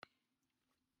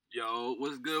Yo,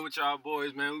 what's good with y'all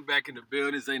boys, man? We back in the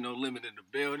building. Ain't no limit in the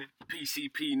building.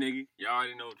 PCP, nigga. Y'all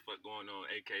already know what the fuck going on,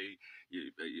 a.k.a.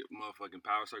 your motherfucking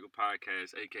Power Circle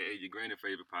Podcast, a.k.a. your granny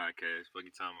favorite podcast. Fuck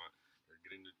you talking about. Let's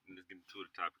get into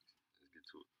the topics. Let's get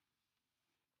to it.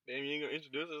 Damn, you ain't gonna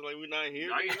introduce us like we not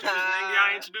here?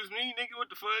 Y'all introduce me, nigga.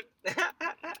 What the fuck?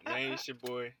 Man, it's your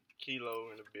boy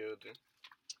Kilo in the building.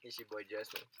 It's your boy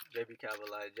Justin. JB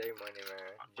Cavalier, J Money,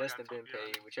 man. Justin been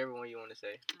paid, whichever one you want to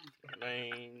say.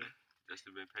 Man.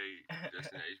 Justin been paid.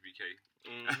 Justin HBK.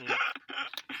 Mm-hmm.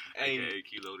 A.k.a.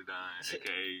 Kilo the Dime.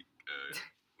 A.k.a.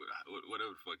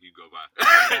 Whatever the fuck you go by.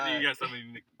 You got so many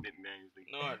nicknames.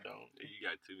 No, I don't. You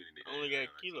got too many nicknames. I only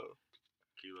got Kilo.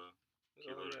 Kilo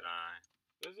the Dime.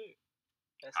 That's it.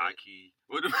 That's Hockey.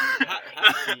 What the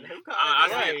Right,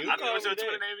 I know what's your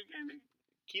Twitter name again, nigga?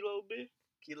 Kilo B.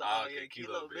 Kilo, okay,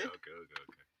 Kilo, B. bitch. Okay.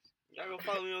 Y'all go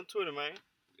follow me on Twitter, man.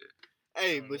 Yeah.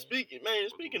 Hey, but speaking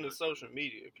of social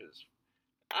media, because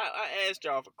I asked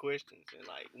y'all for questions, and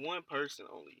like one person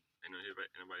only. Ain't nobody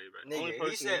here back. Only Nigga, he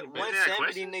person said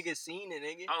that 170 niggas seen it,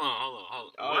 nigga. Hold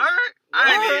on. Oh. What?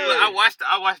 I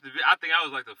watched the video. I think I was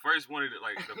like the first one of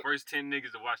the first 10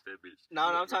 niggas to watch that bitch.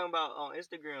 No, I'm talking about on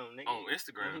Instagram, nigga. On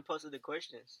Instagram? When he posted the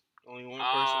questions. Only one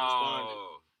person responded.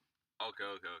 Okay.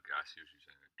 I see what you're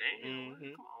saying. Damn,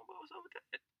 come on, bro. What's up with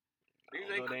that?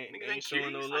 Niggas ain't showing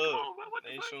no love.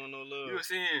 They ain't showing no love. You were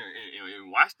saying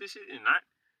and watch this shit and not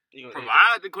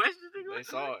provide the questions? They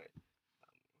saw it.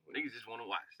 Niggas just want to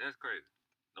watch. That's crazy.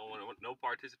 No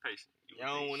participation.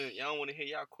 Y'all don't want to hear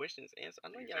y'all questions answered.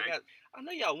 I know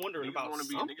y'all wondering about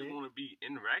something. Niggas want to be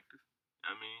interactive.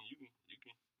 I mean, you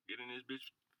can get in this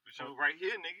bitch for sure right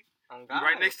here, nigga.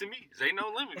 Right next to me. Ain't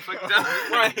no limit. Fuck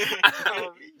Right.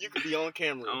 You could be on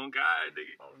camera. On God,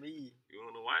 nigga. On me. You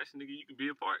want to watch, nigga? You can be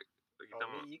a part.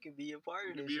 You can be a part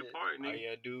of this shit. You can be a part, nigga. All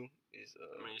you gotta do is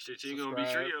I mean, shit, you ain't gonna be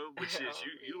trio, but shit,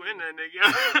 you in there, nigga.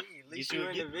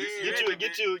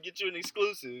 Get you an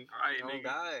exclusive. All right, nigga.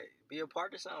 God, be a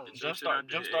part of something.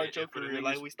 Jumpstart your career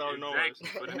like we starting on.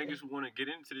 For the niggas who want to get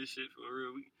into this shit for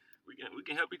real, we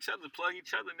can help each other, plug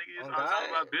each other, nigga. It's all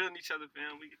about building each other,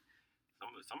 fam.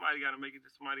 Somebody gotta make it.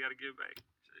 Somebody gotta give back.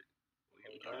 Shit. We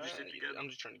can do this shit together. I'm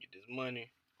just trying to get this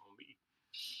money. On me.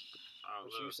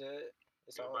 What you said?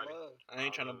 It's all love. I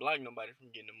ain't trying to block nobody from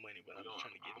getting the money, but I'm just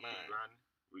trying to get mine.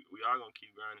 We all gonna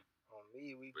keep grinding. On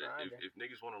me, we grinding. If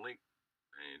niggas want to link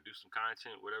and do some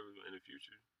content, whatever in the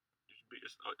future,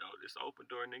 it's an open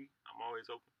door, nigga. I'm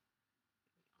always open.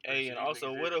 Hey, and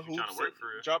also, what a hoop?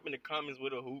 Drop in the comments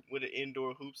what the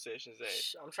indoor hoop sessions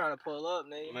at. I'm trying to pull up,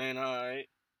 nigga. Man, all right.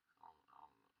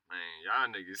 Man, y'all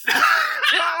niggas.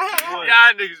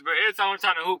 Y'all niggas, bro. Every time I'm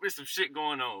trying to hoop, there's some shit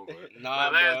going on, bro.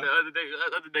 Nah, the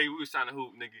other day we was trying to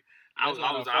hoop, nigga. I was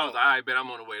alright, bet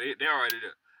I'm on the way. They already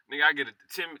there. Nigga, I get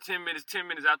 10 minutes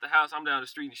out the house, I'm down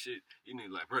the street and shit. You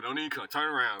niggas like, bro, don't even come.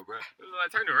 Turn around, bro.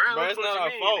 Like, turn around. Bro, it's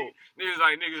not our fault. Niggas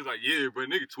like, yeah, bro,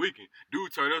 nigga tweaking.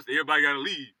 Dude turn us, everybody gotta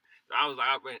leave. So I was like,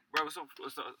 bro, so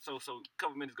a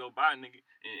couple minutes go by, nigga,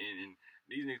 and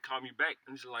these niggas call me back,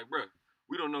 and it's like, bro,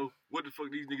 we don't know what the fuck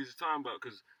these niggas is talking about,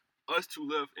 because us two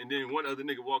left, and then one other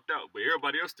nigga walked out, but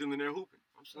everybody else still in there hooping.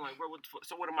 I'm just like, bro, what the fuck?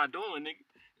 So what am I doing, nigga?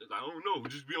 It's like, I don't know,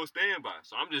 just be on standby.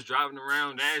 So I'm just driving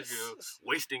around Nashville,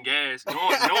 wasting gas,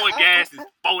 knowing gas is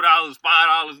 $4, $5,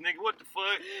 nigga, what the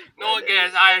fuck? Knowing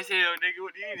gas high as hell, nigga,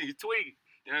 what these niggas tweaking?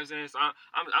 You know what I'm saying? So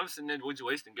I'm sitting there with you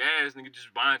wasting gas, nigga,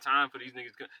 just buying time for these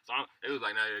niggas. So it was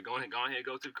like, nah, yeah, go ahead,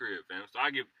 go to the crib, fam. So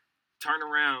I turn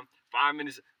around, 5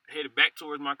 minutes, headed back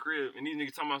towards my crib, and these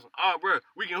niggas talking about, oh, bro,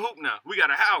 we can hoop now. We got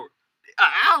an hour.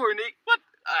 An hour, nigga? What?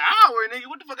 An hour, nigga?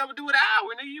 What the fuck I would do with an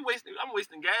hour, nigga? I'm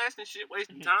wasting gas and shit,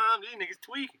 wasting time. These niggas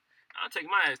tweaking. I'll take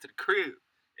my ass to the crib.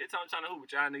 Every time I'm trying to hoop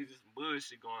with y'all niggas, there's some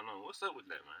bullshit going on. What's up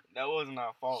with that, man? That wasn't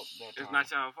our fault. It's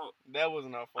not y'all fault. That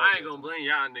wasn't our fault. I ain't gonna blame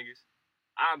y'all niggas.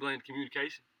 I blame the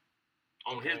communication.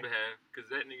 On his behalf, because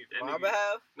that nigga. My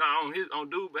behalf? No, on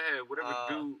dude's behalf. Whatever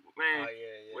dude, man.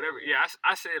 Whatever. Yeah,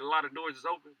 I said a lot of doors is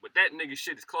open, but that nigga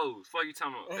shit is closed. Fuck you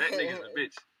talking about? That nigga's a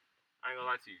bitch. I ain't gonna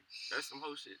lie to you. That's some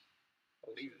whole shit.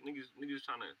 Niggas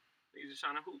trying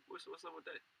to hoop. What's up with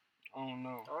that? I don't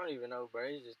know. I don't even know, bro.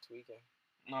 He's just tweaking.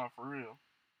 Nah, for real.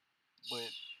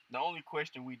 But the only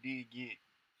question we did get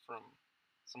from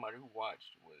somebody who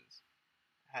watched was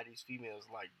how these females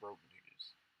like broke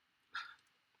niggas.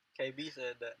 KB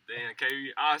said that. Damn,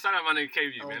 KB. Shout out my nigga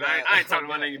KB, man. I ain't talking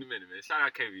to my nigga in a minute, man. Shout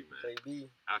out KB, man. KB.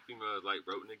 Our females like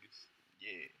broke niggas.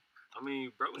 Yeah. I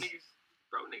mean, broke niggas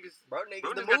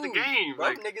the got move. the game.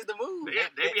 Broke niggas the move.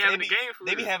 They be having the game for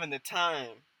real. They be having the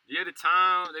time. Yeah, the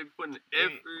time. They be putting the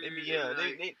effort.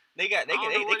 They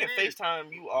can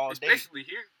FaceTime you all day. Especially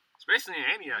here. Especially in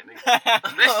Antioch, nigga.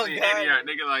 Especially in Antioch,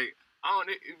 nigga. Like, I don't.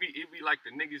 It be like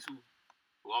the niggas who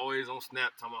always on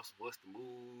Snap talking about what's the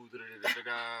mood,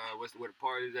 what's where the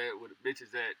party's at, where the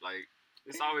bitches at. Like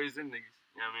it's always them niggas.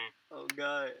 You know what I mean? Oh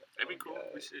God. They be cool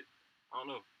with shit. I don't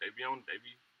know. They be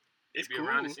It's be cool.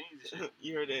 around the scenes and shit.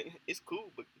 You heard that? It's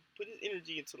cool, but put his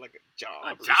energy into like a job.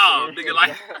 A or job, something. nigga.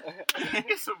 Like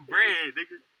get some bread,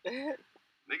 nigga.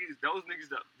 Those niggas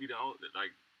that be the only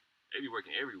like they be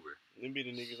working everywhere. Them be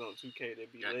the niggas on 2K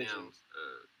that be Goddamn, legends.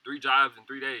 3 jobs in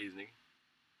 3 days, nigga.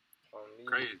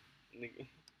 Crazy.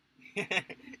 Nigga.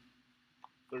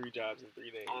 3 jobs in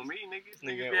 3 days. On me, niggas.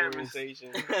 Nigga Niggas be having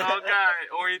orientation. oh God,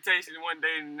 orientation one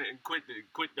day and quit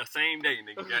the same day,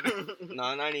 nigga.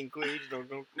 Nah, not even quit. You just don't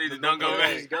go. Niggas don't go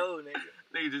back. Just go, nigga.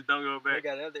 Niggas just don't go We back.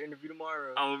 got another interview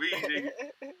tomorrow. On me, nigga.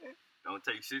 Don't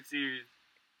take shit serious.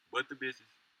 But the bitches.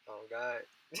 Oh God.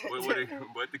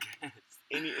 But the gas.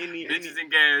 Any Bitches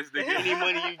and gas, nigga. any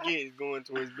money you get is going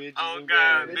towards bitches. Oh and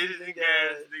God, gas. bitches and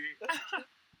gas, nigga.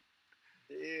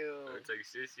 Damn. Don't take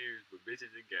shit serious, but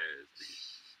bitches and gas,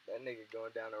 nigga. That nigga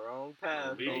going down the wrong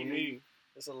path. Me. On Nigga. me.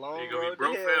 It's a long Nigga gonna road be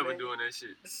broke to hell, forever nigga. doing that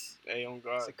shit. Hey, on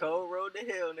God. It's a cold road to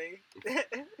hell, nigga.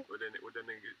 What that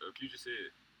nigga Future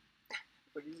said.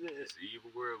 What he said? It's an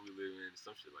evil world we live in,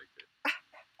 some shit like that.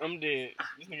 I'm dead.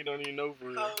 This nigga don't even know for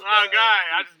real. Oh, Oh God,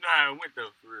 I just know how it went though,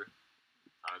 for real.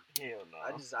 Hell no.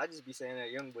 I just be saying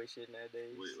that young boy shit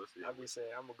nowadays. Wait, what's the I be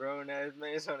saying I'm a grown ass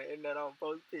man on the internet on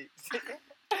post pics.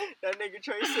 That nigga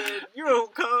Trey said you a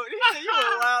cold. He said you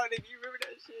a wild nigga. You remember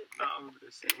that shit? No, I remember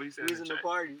that shit. What he said We was in the chat?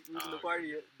 party. We was in Oh, the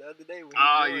party the other day. When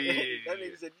Oh, he was yeah, going. yeah, That yeah.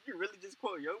 nigga said, "Did you really just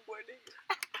quote young boy,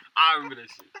 nigga?" I remember that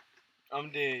shit.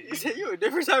 I'm dead. He said you a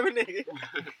different type of nigga.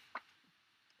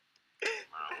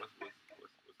 Wow, what's after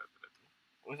that?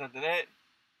 What's after that?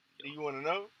 Do you want to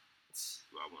know?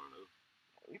 Do I want to know?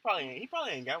 He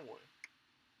probably ain't got one.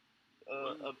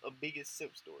 A biggest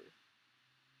sip story.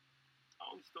 The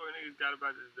only story niggas got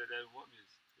about is that woman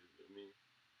is, I mean,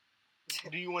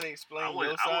 Do you want to explain I your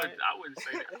wouldn't side?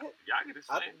 say that. Y'all can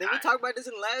explain. Did we talk about this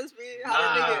in the last vid? Nah, How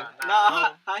that nigga, nah.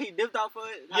 how he dipped off of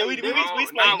it? Yeah, we dipped we off-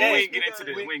 explained that. We ain't get into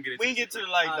this. We We ain't get We didn't get into to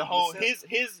this. like the Ah, whole you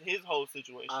his whole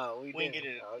situation. Oh, we We ain't didn't.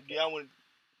 get into. Oh, Do y'all want?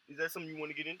 Is that something you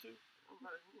want to get into?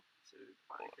 Shit,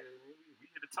 podcast, nigga. We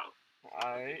here to talk.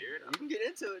 All right. You can get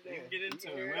into it then. You can get into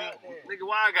hear it, out man. then. Nigga,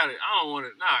 why I got it? I don't want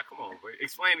to. Nah, come on, bro.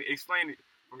 Explain it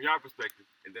from your perspective,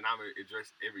 and then I'm gonna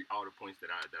address all the points that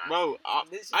I. Bro,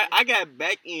 This I got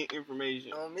back end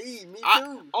information. On me I-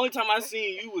 too. Only time I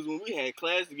seen you was when we had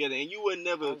class together, and you would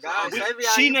never. Oh, God, we- Xavier,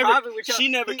 she you never. popping with your- She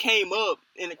never he- came up,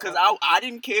 and because Uh-huh. I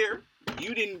didn't care,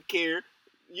 you didn't care.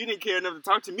 You didn't care enough to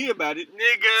talk to me about it.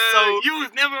 Nigga, So- you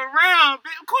was never around.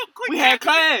 Quit We had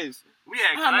class. We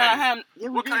had How class. not have? Yeah,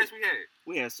 we What did. class we had?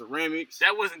 We had ceramics.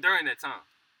 That wasn't during that time.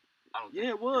 I don't think. Yeah,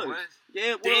 it was. It was? Yeah,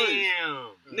 it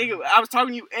was. Damn. Nigga, I was talking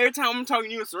to you every time I'm talking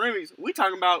to you in ceramics. We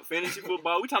talking about fantasy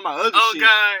football. We talking about other Oh shit.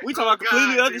 God. We talking about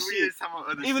completely God, other dude, we shit. just talking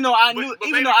about other Even shit. though I But- knew, but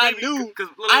even maybe- though I maybe- knew, 'cause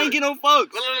I ain't get no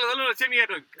fucks. Look, tell me how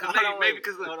to. Hold on, Maybe wait.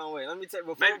 because Hold on, wait. Let me tell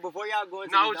Maybe- before y'all go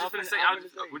into No, I was this, just finna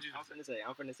say.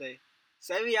 I'm finna say.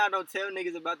 Say y'all don't tell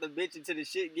niggas about the bitch until the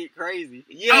shit get crazy.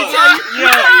 Yeah, He tell you-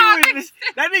 yeah.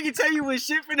 that nigga tell you when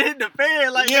shit finna hit the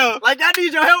fan. Like, Yeah. like I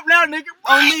need your help now, nigga.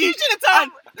 On What? me. You should have told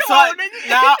me. Come So on, nigga.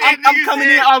 now I'm Nigga coming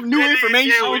said- in off new that nigga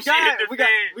information. said Oh when shit hit God, the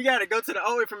fan. we gotta go to the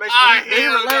old information. Ah, They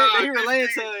hell no, he this relaying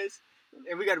nigga- to us,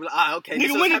 and we gotta be like, okay. Nigga,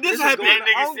 this when is- did this is happen? going That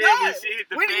nigga on. said God. when shit hit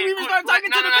the When did fan. we even start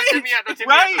talking to no, the check bitch? me out though. Check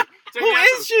Right? me out though. Check Who me out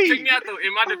is though. she? Check me out though.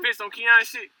 In my defense on Keon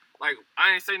shit, like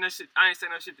I ain't say no shit. I ain't say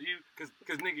no shit to you, cause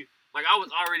nigga, like I was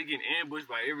already getting ambushed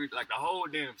by the whole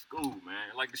damn school,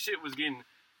 man. Like the shit was getting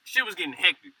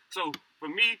hectic. So for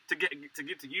me to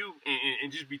get to you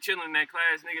and just be chilling in that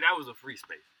class, nigga, that was a free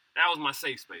space. That was my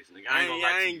safe space, nigga. I ain't gonna lie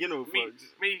to I you. ain't get no fucks.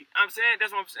 I'm saying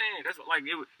that's what I'm saying. That's what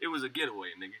it was a getaway,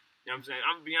 nigga. You know what I'm saying?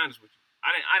 I'm gonna be honest with you.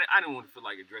 I didn't want to feel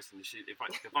like addressing the shit. If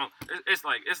I'm, it's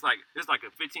like a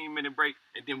 15-minute break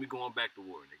and then we going back to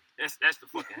war, nigga. That's the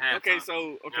fucking halftime. Okay, You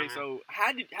know what I mean? so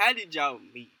how did y'all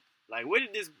meet? Like, what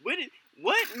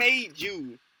made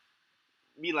you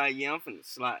be like, yeah, I'm finna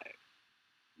slide?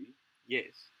 Me?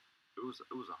 Yes, it was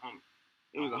a homie.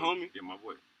 it was a homie. Yeah, my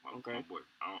boy. Okay. My boy.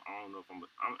 I don't know if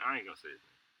I ain't gonna say it.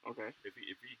 Okay. If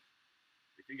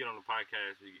he get on the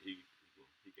podcast, he can.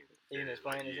 He can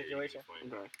explain the situation?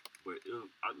 Okay. But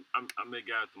I met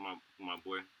guys to my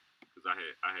boy because I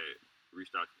had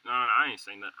reached out. No, I ain't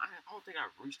saying that. I don't think I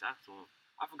reached out to him.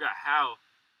 I forgot how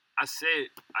I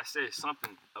said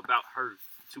something about her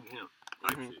to him,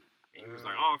 like shit. And he was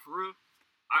like, "Oh, for real?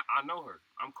 I know her.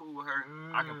 I'm cool with her.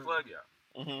 I can plug y'all."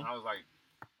 And I was like,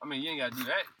 "I mean, you ain't gotta do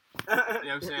that." You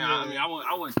know what I'm saying?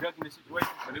 I wasn't ducking the situation,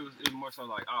 but it was more so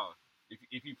like, "Oh,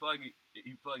 if you plug it,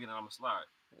 and I'ma slide.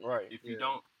 Right. If you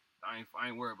don't, I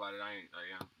ain't worried about it. I ain't like,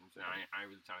 you know what I'm saying, I ain't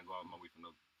really trying to go out my way for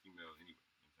no female anyway.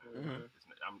 You know what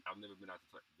I'm saying? I've never been the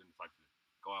type to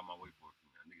go out my way for a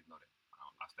female. Niggas know that.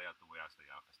 I stay out the way. I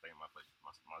stay in my place,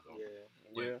 my zone.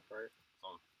 Yeah, right.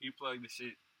 So he plugged the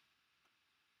shit,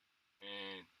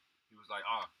 and he was like,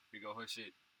 "Oh, here go her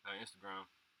shit, her Instagram,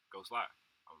 go slide."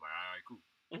 I was like, "All right, cool."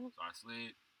 So I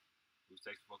slid. We was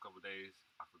texting for a couple days.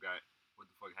 I forgot what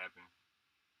the fuck happened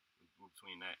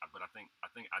between that, but I think I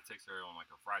texted her on like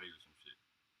a Friday or some shit,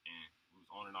 and we was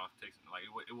on and off texting. Like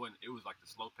it was like the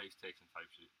slow pace texting type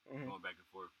shit, going back and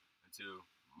forth until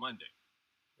Monday.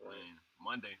 Right. When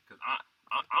Monday, because I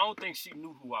don't think she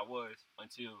knew who I was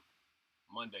until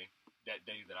Monday, that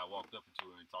day that I walked up to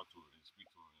her and talked to her and speak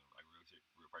to her, like real shit,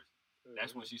 real person.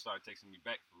 That's when she started texting me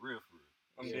back for real.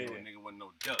 Yeah. Nigga wasn't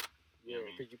no duck. Yeah,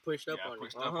 because you pushed up on her. I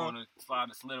pushed up on her,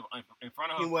 slid in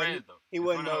front of her friends though. He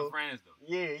wasn't no friends though.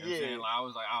 Yeah, you know what I'm saying? Like, I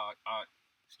was like,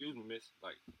 excuse me, miss.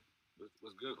 Like,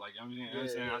 what's good? Like, you know what I'm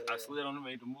saying? I slid on her,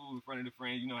 made the move in front of the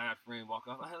friend. You know how a friend walk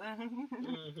up,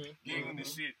 giggling the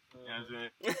shit. You know what I'm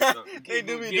saying? So, they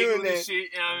do be doing that.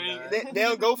 Shit, you know what I mean? They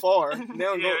don't go far. They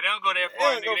don't go that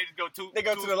far, nigga. They just go two. They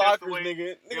go to the steps lockers, away.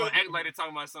 nigga. They gonna act like they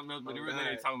talking about something else, but they really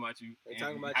ain't talking about you. They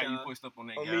talking about how you y'all. pushed up on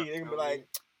that On guy. me, they gonna be like,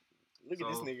 look at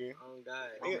this nigga. Oh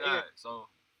God. So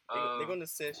they gonna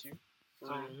assess you.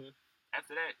 So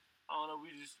after that, I don't know.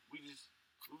 We was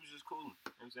just cooling.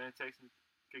 You know what I'm saying? Texting,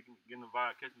 kicking, getting the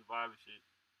vibe, catching the vibe and shit.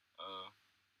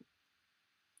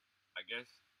 I guess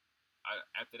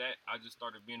after that, I just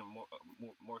started being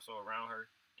more so around her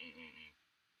and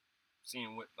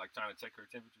seeing what, like, trying to check her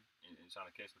temperature and trying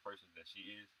to catch the person that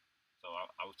she is. So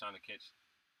I was trying to catch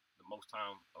the most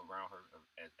time around her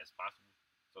as possible,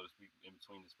 so to speak, in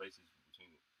between the spaces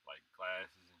between like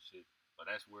classes and shit. So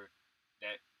that's where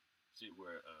that shit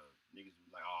where niggas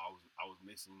was like, oh, I was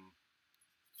missing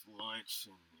lunch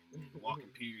and walking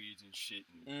periods and shit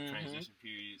and transition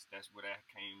periods. That's where that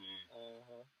came in.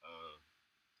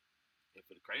 And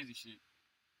for the crazy shit,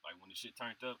 like when the shit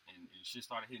turned up and shit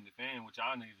started hitting the fan, what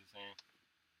y'all niggas are saying,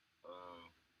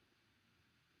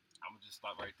 I'm gonna just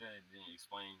stop right there and then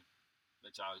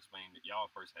let y'all explain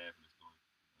y'all first half of the story,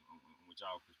 with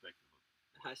y'all perspective.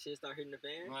 How shit start hitting the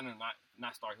fan? No,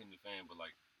 not start hitting the fan, but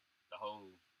like the whole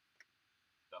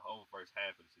first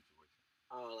half of the situation.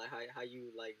 Oh, like how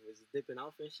you like was dipping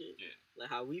off and shit. Yeah. Like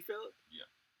how we felt. Yeah.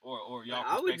 Or y'all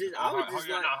like, perspective. I was just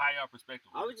like, how y'all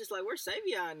perspective. I was just like, where's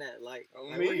Savion at? Like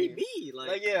where he be?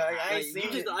 Like yeah, I ain't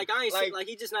seen it. Like I ain't seen. Like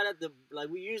he just not at the. Like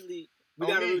we usually. We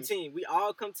got a routine. We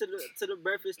all come to the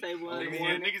breakfast table in the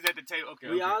morning. Niggas at the table. Okay.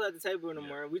 We all at the table in the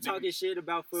morning. We talking shit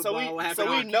about football.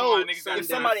 So we know if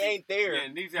somebody ain't there,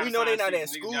 we know they not at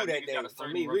school that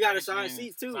day. We got assigned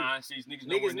seats too.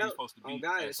 Niggas know. Supposed to be. Oh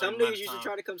God, some niggas used to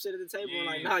try to come sit at the table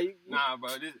and like, nah,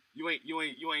 bro. You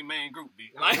ain't main group,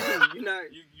 B. Like you not.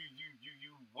 You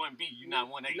 1B. You not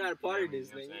 1A. You not a part of this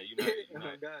thing.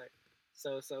 Oh God.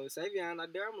 So Savion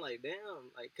out there, I'm like, damn,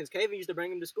 like, cause Kevin used to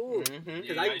bring him to school.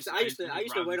 Cause I used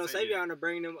to wait on Savion to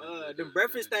bring them the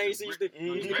breakfast things he used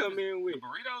to come in with. The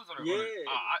burritos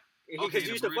or because he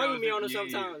used to fuck with me on them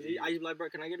sometimes. I used to be like, bro,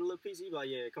 can I get a little piece? He'd be like,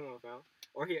 yeah, come on, fam.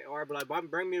 Or I'd be like,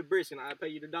 bring me a brisk and I'll pay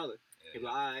you $1. He'd be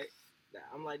like, all right.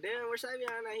 I'm like, damn, where's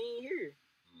Savion? He ain't here.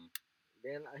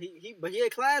 Then but he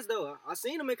had class though. I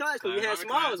seen him in class because we had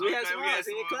smalls. He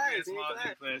in class.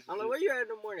 I'm like, where you at in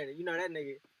the morning? You know that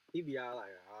nigga. He be all like,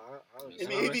 he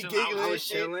be giggling. I was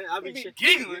chilling. I be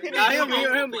giggling. Nah, he'll be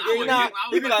giggling.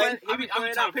 He be like, he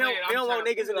playing out. He don't want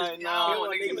niggas in his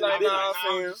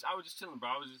business. I was just chilling, bro.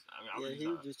 He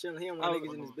was just chilling. He don't want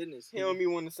niggas in his business. He don't be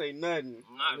wanting to say nothing.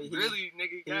 Not really,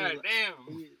 nigga. Goddamn.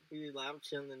 He was like, I'm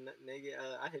chilling, nigga.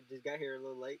 I had just got here a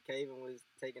little late. Kevin was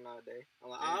taking all day. I'm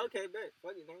like, oh, okay, bet.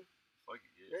 Fuck it, man. Fuck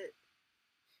it, yeah.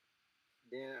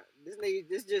 Then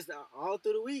this just all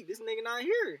through the week. This nigga not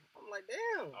here. I'm like,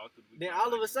 damn. Then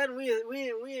all of a sudden we in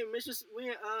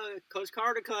Coach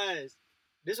Carter class.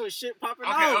 This one shit popping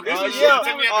off. This one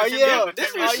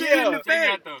shit hitting the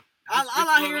fan. All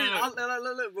I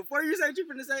hear, look, before you say what you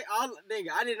finna say,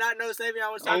 nigga, I did not know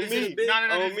Savion was talking to his big.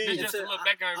 No, this just a little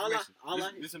background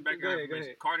information. This some background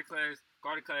information. Carter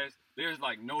class, there's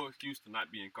like no excuse to not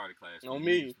be in Carter class. On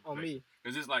me.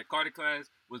 Because it's like Carter class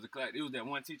was the class, it was that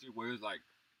one teacher where it was like,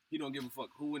 he don't give a fuck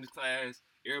who in the class,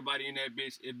 everybody in that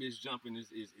bitch jumping,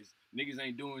 is niggas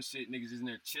ain't doing shit, niggas is in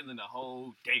there chilling the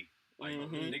whole day. Like,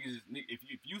 niggas is,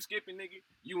 if you skipping, nigga,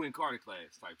 you in Carter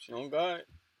class type shit. Oh God.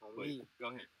 On me. Go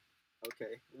ahead.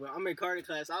 Okay. Well, I'm in Carter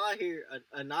class. All I hear,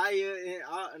 Anaya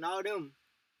and all them.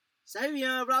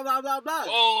 Savion, blah, blah, blah, blah.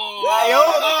 Oh,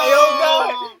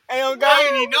 Ayo, God. I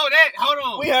didn't even know that. Hold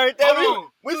on. We heard that.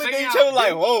 We looked at each other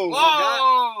like, whoa.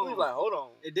 Whoa. We was like, hold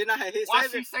on. And then I had hit Why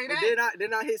Savion. she say that? And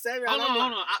then I hit Savion. Hold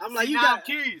on. I'm like, see, you now got. I'm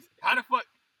curious. How the fuck?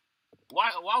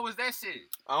 Why was that shit?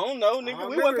 I don't know, nigga.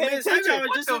 We weren't paying attention. We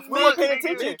weren't weren't paying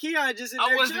attention. Keon just in I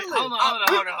there wasn't. chilling. Hold on.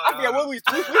 I forget what we was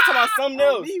talking about something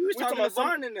else. We was talking to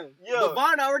Vaughn and them. Yeah. But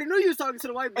Vaughn already knew you was talking to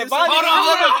the white bitch. Hold on.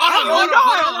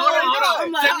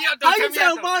 I'm like, how you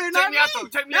tell Vaughn and not me?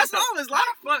 That's what I was like.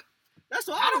 That's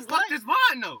what I was like. How the fuck does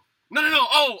Vaughn know? No.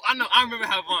 Oh, I know. I remember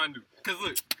how Vaun knew.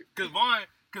 Cause Vaun,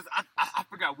 I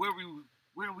forgot where we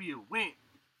went.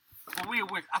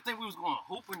 I think we was going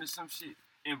hooping or some shit.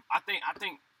 And I think, did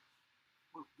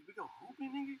we go hooping,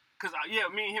 nigga? Cause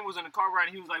me and him was in the car ride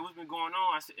and he was like, what's been going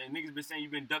on? I said, and niggas been saying you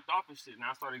been ducked off and shit. And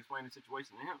I started explaining the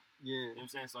situation to him. Yeah. You know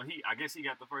what I'm saying? So I guess he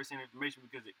got the first hand information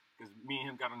because me and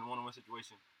him got in the one-on-one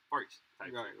situation first. Right.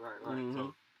 Mm-hmm.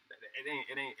 So it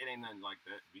ain't nothing like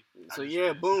that. So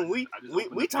yeah, boom. We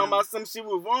talking about some shit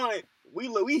with Vaughn.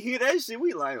 We hear that shit.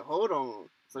 We like, hold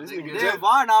on. So this nigga Then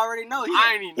Vaughn already know.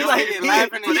 I ain't even know. He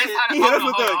laughing and shit.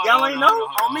 Y'all ain't know?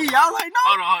 On me, y'all ain't know.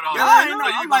 Hold on. Y'all ain't know.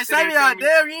 I'm like, Savion,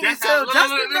 damn, you didn't tell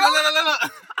Justin, bro.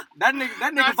 That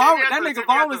nigga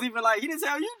Vaughn was even like, he didn't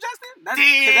tell you, Justin? That's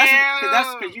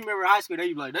because you remember high school, they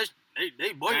be like,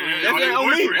 they boyfriend. That's on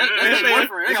me. That's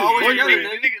boyfriend. They always together.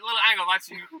 I ain't gonna lie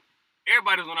to you.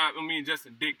 Everybody was on me and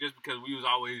Justin dick just because we was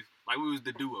always, like, we was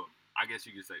the duo. I guess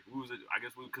you could say.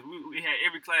 Because we had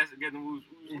every class together. We was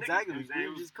exactly. Niggas, we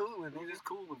was just cooling. We was just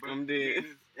cooling, bro. I'm dead.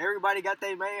 Everybody got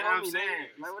their main homie.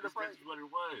 Like, what the fuck? That's what it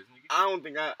was, nigga. I don't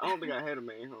think I had a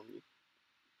main homie.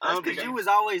 That's because you was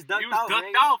always ducked off. You was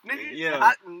ducked off, nigga.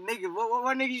 Yeah. Nigga,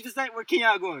 what nigga used to say? Where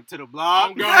Keon going? To the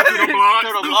blog. I'm going to the blog.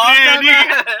 To the blog,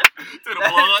 nigga. To the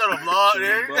blog. To the blog,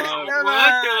 nigga.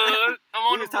 I'm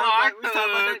on the blog. We was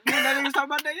talking about that. Me and that nigga was talking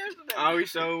about that yesterday. I always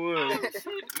sure was.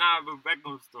 Nah, but back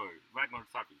on the story. Back on the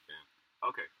topic, fam.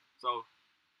 Okay, so,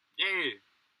 yeah.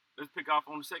 Let's pick off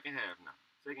on the second half now.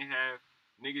 Second half,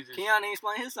 niggas is... Keon ain't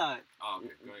explain his side. Oh,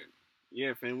 okay, go ahead.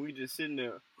 Yeah, fam, we just sitting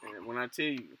there. And when I tell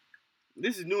you,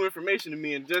 this is new information to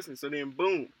me and Justin, so then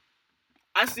boom.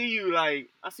 I see you like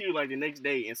the next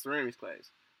day in ceramics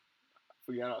class. I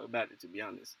forgot all about it, to be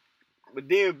honest. But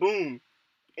then boom,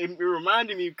 it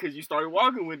reminded me because you started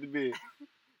walking with the bitch.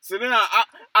 So then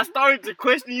I started to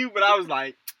question you, but I was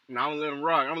like, nah, I'm gonna let him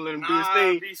rock. I'm gonna let him do his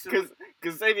thing.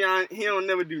 Cause Savion, he don't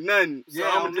never do nothing. So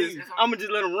I'm gonna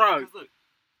just let him rock. Look,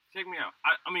 check me out.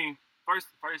 I mean, first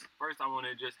I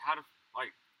wanna just how the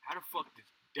fuck did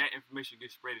that information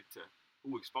get spreaded to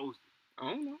who exposed it?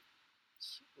 I don't know.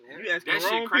 You asking that the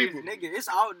wrong shit crazy, people. Nigga. It's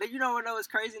all you know. What it's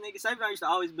crazy, nigga. Savion used to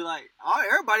always be like, "Oh,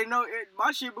 everybody know my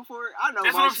shit before I know."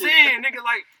 That's my what I'm shit. saying, nigga.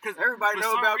 Like, cause everybody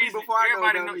know about me before I know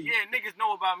about me. Yeah, niggas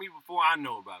know about me before I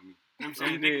know about me. You know what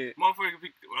I'm saying? Nigga, motherfucker,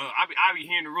 I be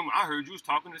hearing the rumor. I heard you was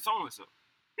talking to so and so.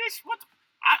 Bitch, what?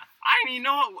 I didn't even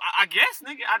know. I guess,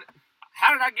 nigga.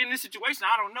 How did I get in this situation?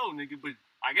 I don't know, nigga. But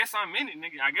I guess I'm in it,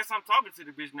 nigga. I guess I'm talking to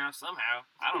the bitch now somehow.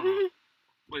 I don't know.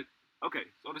 But okay,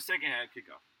 so the second half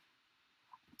kickoff.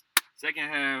 Second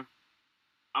half,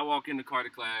 I walk in the car to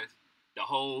class. The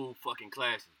whole fucking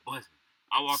class is buzzing.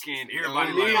 I walk in,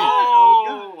 everybody like,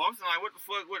 oh, I'm like, what the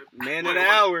fuck? What? Man of the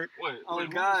hour. What? Oh,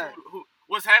 God.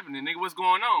 What's happening, nigga? What's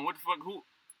going on? What the fuck? Who?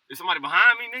 Is somebody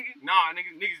behind me, nigga? Nah,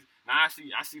 niggas. Nah,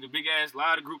 I see the big ass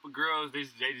lot of group of girls. They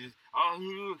just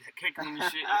kicking and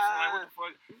shit. I'm just like, what the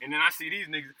fuck? And then I see these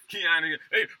niggas, Keon, nigga,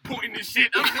 hey, pointing this shit.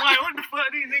 I'm just like, what the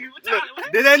fuck? These niggas, what y'all?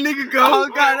 Did that nigga go? Oh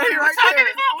God, they right there.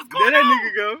 Did that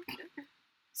nigga go?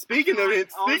 Speaking of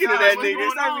that nigga,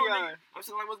 I'm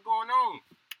just like, what's going on?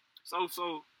 So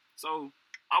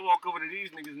I walk over to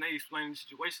these niggas and they explain the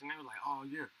situation. They were like, oh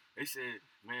yeah. They said,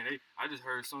 man, I just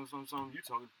heard some you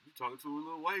talking to a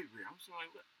little white bitch. I'm just like,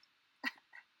 what?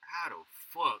 How the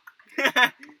fuck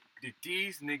did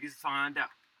these niggas find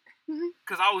out?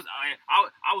 Cause I was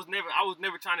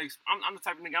never trying to. I'm the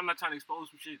type of nigga. I'm not trying to expose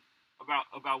some shit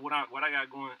about what I got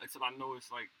going until I know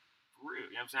it's like for real.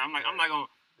 You know what I'm saying? I'm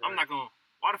not gonna.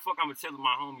 Why the fuck I'm gonna tell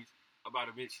my homies about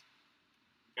a bitch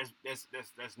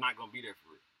that's not gonna be there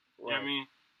for real? You know what I mean?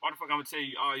 Why the fuck I'm gonna tell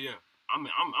you? Oh yeah, I'm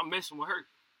messing with her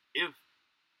if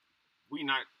we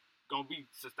not gonna be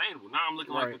sustainable. Now I'm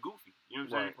looking like a goofy. You know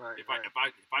what I'm saying? Right.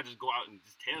 If I just go out and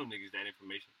just tell niggas that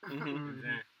information. You know what I'm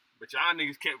saying? But y'all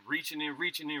niggas kept reaching for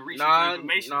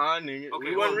information. Nah, nigga. Okay,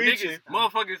 we wasn't reaching.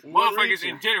 Motherfuckers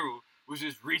in general was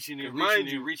just reaching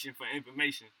for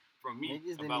information from me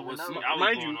about what's going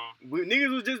on.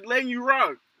 Niggas was just letting you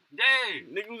rock. Yeah.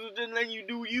 Niggas was just letting you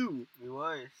do you. We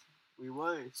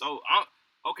was. So,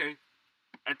 okay.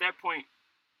 At that point,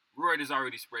 word is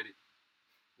already spread it.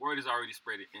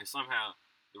 And somehow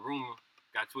the rumor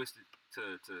got twisted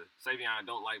to Savion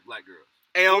don't like black girls.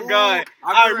 Hey, on God,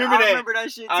 I remember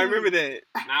that shit too. I remember that.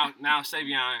 Now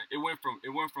Savion, it went from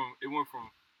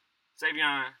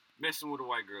Savion messing with a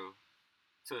white girl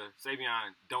to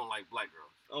Savion don't like black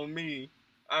girls. On me.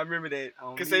 I remember that.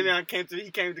 Because Savion came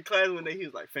to class one day. He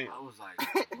was like, fam. I was like,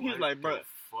 he was like, bro.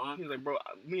 Fuck? He was like, bro,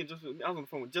 me and Justin, I was on the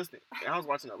phone with Justin. And I was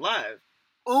watching it live.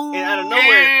 Ooh, and out of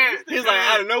nowhere, he was like,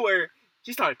 out of nowhere,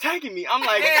 she started attacking me. I'm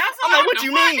like, what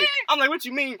you mean? I'm like, what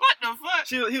you mean? What the fuck?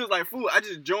 He was like, fool, I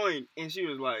just joined. And she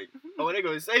was like, oh, there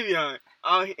goes Savion.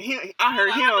 I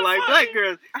heard he don't like black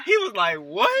girls. He was like,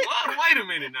 what? Wait a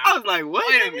minute now. I was like, what?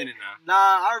 Wait a minute now. Nah,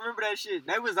 I remember that shit.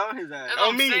 They was on his ass.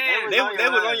 On me. They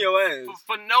was on your ass.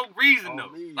 For no reason,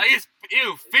 though. Like, it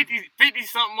was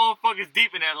 50-something motherfuckers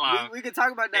deep in that line. We can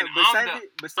talk about that.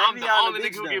 But I'm the only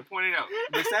nigga who though. get pointed out.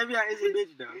 But Savion is a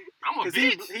bitch, though. I'm a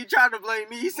bitch. He tried to blame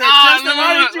me. He said, Justin,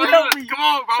 why didn't you help me? Come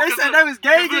on, bro. They said they was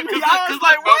gagging me. I was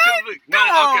like, what?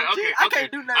 Okay. I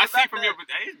can't do nothing I see about from that. your, but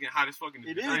it's getting hot as fucking.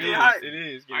 It is getting hot. It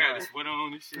is. I got this sweater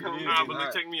on and shit. Nah, but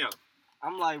look, check me out.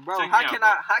 I'm like, bro, how can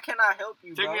I help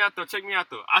you, bro? Check me out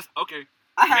though. Okay.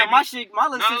 I had my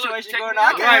little situation going on.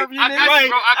 I can help you, I got you,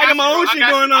 bro. I got my own shit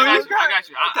going on. I got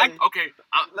you. Okay.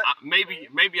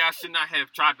 Maybe I should not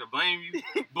have tried to blame you,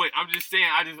 but I'm just saying,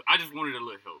 I just wanted a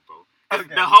little help, bro.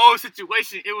 Okay. The whole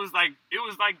situation, it was like,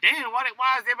 damn, why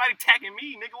is everybody attacking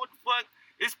me, nigga? What the fuck?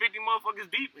 It's 50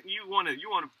 motherfuckers deep, and you wanna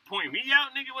point me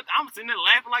out, nigga? What? I'm sitting there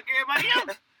laughing like everybody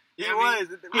else. He was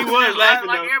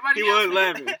laughing though. He was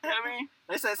laughing. You know what I mean?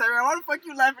 They said, why the fuck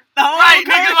you laughing? Right,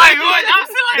 nigga, like what? I'm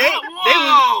still like,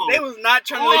 whoa. They was not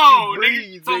trying to let you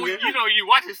breathe. Nigga. So when, you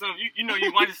watching something,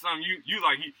 you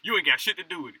like you ain't got shit to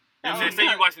do with it. You know what I'm saying?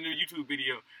 Say you watching a YouTube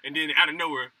video, and then out of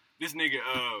nowhere, this nigga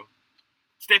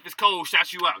Steph is cold,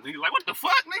 shot you out. Nigga, like what the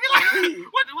fuck, nigga? Like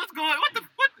what's going?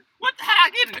 What? How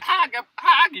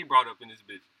I get brought up in this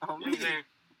bitch? You know what I'm saying?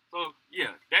 So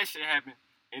yeah, that shit happened,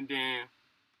 and then.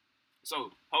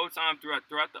 So whole time throughout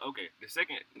the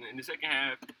second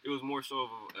half, it was more so of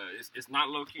it's not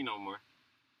low key no more.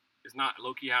 It's not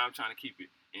low key how I'm trying to keep it,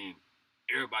 and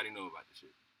everybody know about the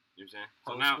shit. You know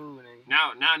what I'm saying?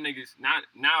 So now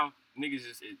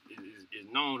niggas is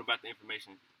known about the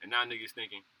information, and now niggas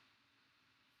thinking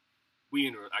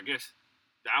I guess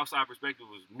the outside perspective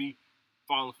was me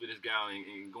falling for this guy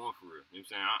and going for real. You know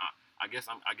what I'm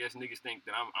saying? I guess niggas think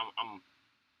that I'm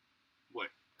what?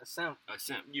 A simp.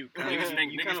 You kind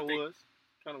of was.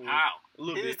 How?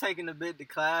 He was taking a bit to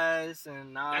class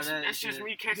and all that. That's just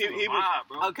me catching the vibe,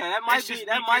 bro. Okay, that might be you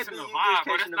just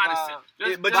catching the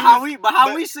vibe. But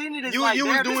how we seen it is like, you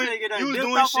was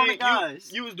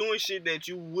doing shit that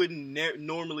you wouldn't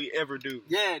normally ever do.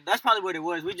 Yeah, that's probably what it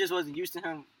was. We just wasn't used to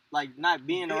him like not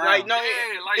being around. Like no,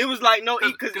 it was like no,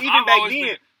 because even back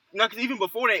then, because even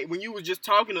before that, when you was just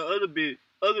talking to other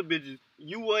bitches,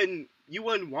 you wasn't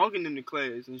walking into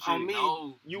class and shit. On me,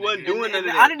 you wasn't doing none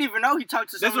of that. I didn't even know he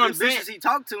talked to some of the bitches he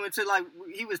talked to until like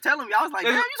he was telling me. I was like,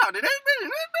 damn, you talked to this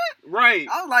bitch? Right.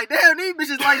 I was like, damn, these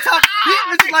bitches like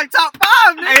top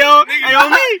 5. Nigga. Hey,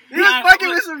 on me. He was fucking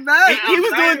with some bad. He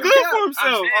was doing good for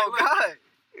himself. Oh God.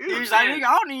 He was like, nigga,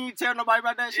 I don't even tell nobody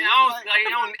about that shit. I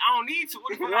don't need to.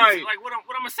 What I'm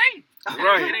gonna say?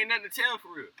 Right. It ain't nothing to tell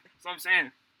for real. That's what I'm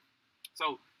saying.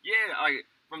 So yeah, like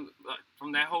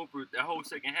from that whole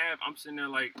second half, I'm sitting there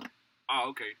like, oh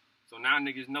okay. So now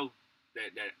niggas know that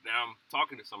I'm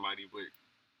talking to somebody, but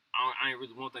I ain't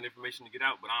really want that information to get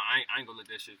out. But I ain't gonna let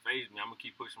that shit phase me. I'm gonna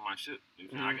keep pushing my ship.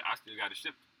 You know, I still got a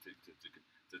ship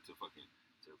to fucking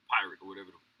pirate or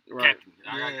whatever. Captain.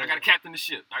 I gotta captain the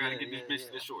ship. I gotta get this bitch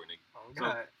to the shore, nigga. Oh,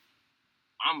 God.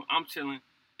 So I'm chilling,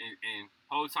 and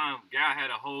whole time, guy had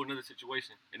a whole nother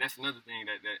situation, and that's another thing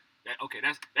that okay,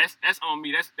 that's on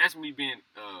me. That's me being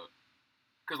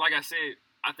because like I said,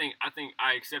 I think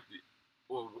I accepted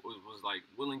or was like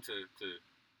willing to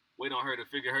wait on her to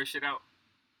figure her shit out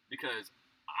because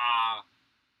I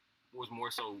was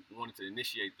more so wanted to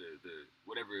initiate the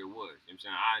whatever it was. You know what I'm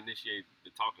saying? I initiated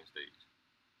the talking stage.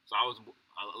 So I was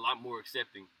a lot more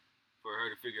accepting for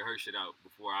her to figure her shit out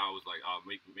before I was like,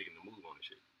 making the move on the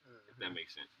shit. If that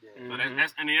makes sense. Yeah. So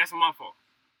that's my fault.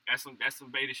 That's some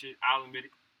beta shit. I'll admit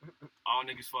it. All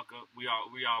niggas fuck up. We all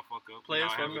fuck up.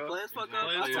 Players fuck up. Players fuck up.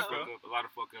 A lot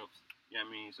of fuck ups. You know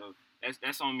what I mean? So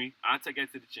that's on me. I take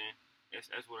that to the chin.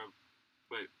 That's whatever.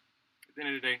 But at the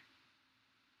end of the day,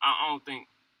 I don't think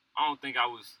I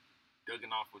was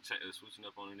dugging off or switching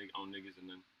up on niggas and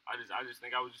then. I just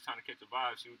think I was just trying to catch a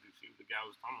vibe, see what the guy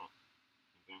was talking about.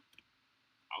 Okay?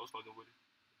 I was fucking with it.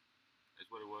 That's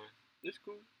what it was. It's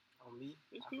cool. On me.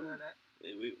 It's cool.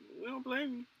 We don't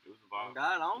blame you. It was a vibe.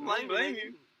 God, I don't blame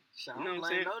you. You know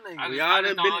what I'm saying? No nigga. We all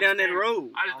done been down that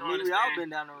road. I just don't understand. We all been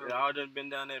down the road. We all done been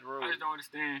down that road. I just don't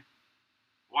understand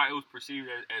why it was perceived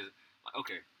as like,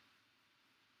 okay.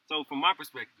 So from my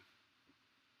perspective,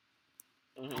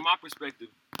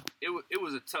 it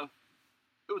was a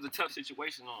tough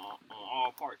situation on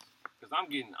all parts because I'm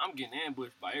getting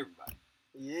ambushed by everybody.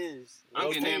 Yes. I'm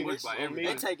getting ambushed by everybody.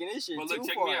 They taking this shit But look, too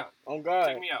check far. me out. On God.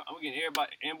 Check me out. I'm getting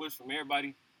ambushed from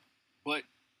everybody, but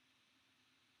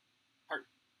hurt.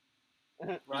 You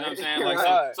know what I'm saying? Like,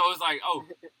 so it's like, oh,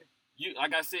 you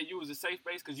like I said, you was a safe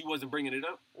space because you wasn't bringing it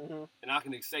up, and I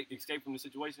can escape from the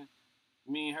situation.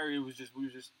 Me and her, we was just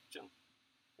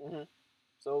chilling.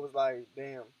 So it was like,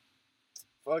 damn,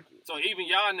 fuck it. So even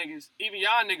y'all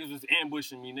niggas was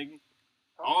ambushing me, nigga.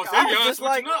 I I was was just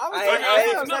like,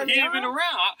 he ain't been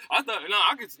around. I thought,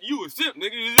 I could. You a simp,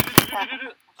 nigga. I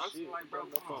was like, bro,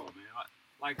 come on, man.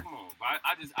 Like, come on, bro.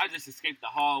 I just escaped the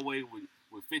hallway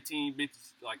with 15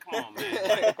 bitches. Like, come on, man.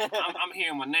 Like, I'm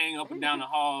hearing my name up and down the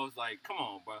halls. Like, come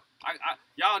on, bro.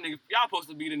 Y'all niggas, y'all supposed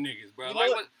to be the niggas, bro. Like,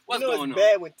 what's going on? It's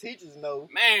bad when teachers know.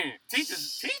 Man,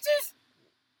 teachers.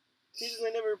 Teachers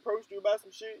ain't never approached you about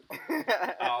some shit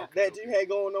that you had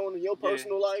going on in your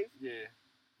personal life. Yeah.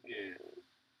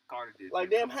 Carter did. Like,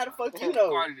 damn, how the fuck you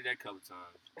know? Carter did that a couple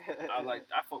times.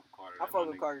 I fuck with Carter. I fuck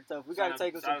with Carter tough. We gotta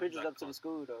take him some pictures up to the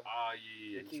school though. Oh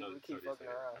yeah. We keep fucking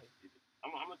around.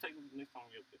 I'm gonna take him next time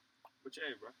we up there. But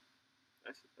yeah, bro,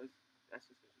 that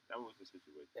was the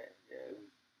situation. Yeah.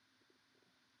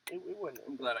 It wasn't.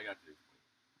 I'm glad I got to explain.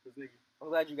 Cause nigga,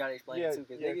 I'm glad you got to explain it too,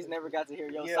 cause niggas never got to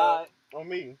hear your Yeah. side. On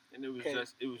me. and it was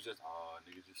just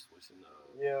nigga just switching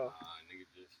up. Yeah. Nigga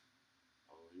just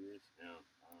yes, yeah.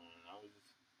 I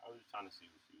was just trying to see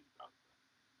what she was about.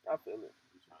 I feel it.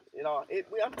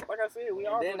 Like I said, we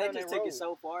all. Then they just took it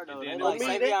so far though. They then like me,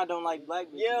 Savion don't like black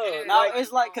bitches. Yeah, Now like-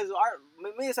 it's like, cause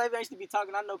me and Savion used to be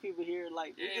talking. I know people here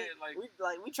like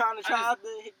we trying to try out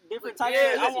the different types of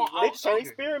They bitches. just trying to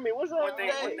experiment. What's wrong with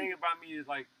that? One thing about me is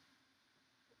like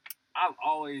I've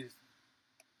always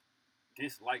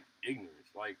disliked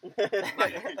ignorance. Like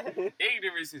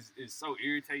ignorance is so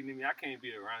irritating to me. I can't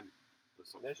be around it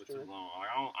for too long.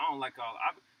 Like, I don't like all.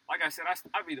 Like I said,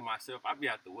 I be to myself. I be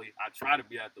out the way. I try to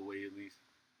be out the way at least,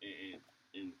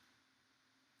 and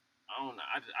I don't know.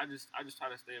 I just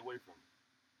try to stay away from it,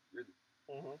 really.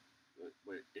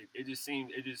 But it just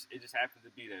seems it just happens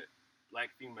to be that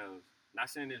black females. Not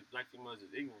saying that black females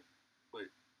is ignorant, but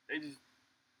they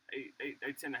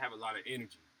tend to have a lot of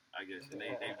energy, I guess, and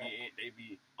they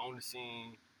be on the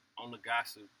scene, on the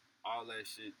gossip, all that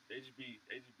shit. They just be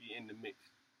in the mix,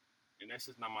 and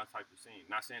that's just not my type of scene.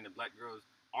 Not saying that black girls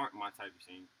aren't my type of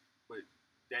scene, but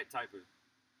that type of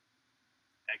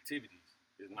activities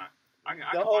is not.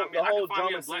 The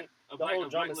whole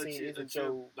drama scene isn't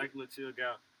your like little chill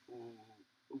gal who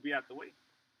be out the way.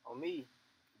 On me.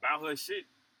 About her shit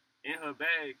in her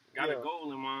bag, got a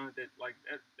goal in mind that like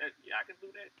that I can do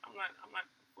that. I'm not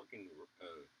fucking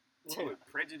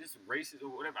prejudice, racist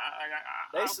or whatever.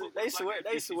 They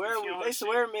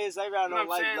swear me and Xavier don't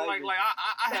like black. Like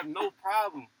I have no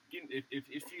problem getting if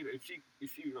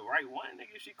she the right one,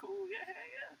 nigga. If she cool,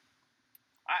 yeah.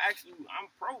 I'm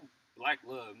pro black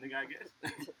love, nigga. I guess.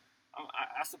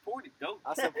 I support it, though.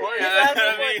 I support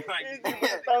it.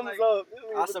 Thumbs up.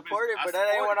 I support it, but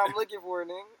that ain't what I'm looking for,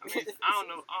 nigga. I mean, I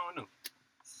don't know.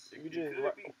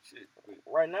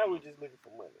 Right now, we're just looking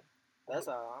for money. That's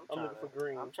all. I'm looking for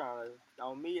green. I'm trying to.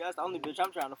 On me, that's the only bitch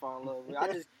I'm trying to fall in love with.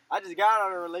 I just got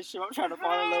out of a relationship. I'm trying to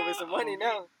fall in love with some money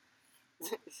now.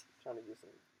 Trying to get some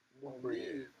blue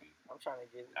bread. I'm trying to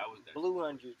get blue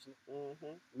hundreds.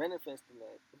 Manifesting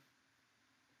that.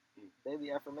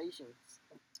 Daily affirmations.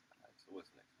 So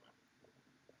what's next, man?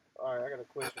 All right, I got a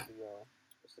question for y'all.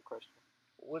 What's the question?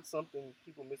 What's something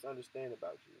people misunderstand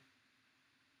about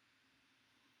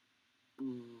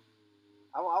you?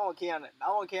 I want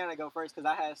Keanu to go first because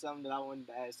I had something that I wanted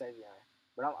to ask Savion.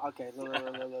 But I'm okay. Look.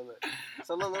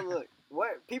 So look.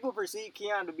 What people perceive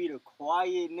Keanu to be the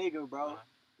quiet nigga, bro.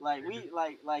 Like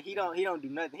like he don't do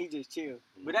nothing. He just chill.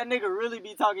 But that nigga really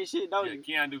be talking shit, don't he?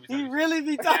 Keanu do be talking really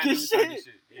be talking shit.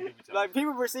 Like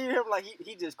people perceive him like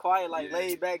he just quiet, like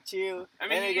laid back, chill. I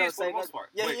mean, he is for the most part.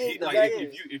 Yeah, but he is. Like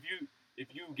if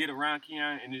you get around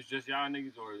Keanu and it's just y'all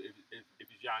niggas, or if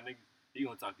it's y'all niggas, he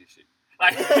gonna talk this shit.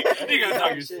 Like he gonna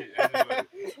talk this shit.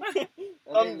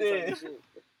 I'm dead.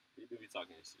 He do be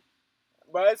talking this shit.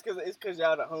 Bro, it's cause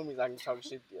y'all the homies. I can talk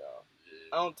shit to y'all.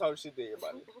 I don't talk shit to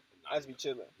everybody. I just be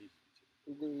chilling.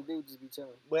 You do just be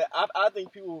chilling. But I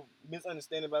think people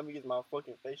misunderstand about me is my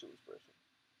fucking facial expression.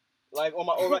 Like on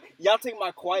my y'all take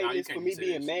my quietness for me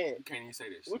being mad. You can't even say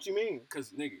that shit. What you mean?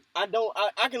 Cause nigga, I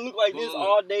can look like this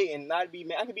all day and not be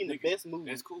mad. I can be in the best mood.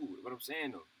 That's cool. What I'm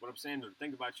saying though, the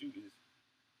thing about you is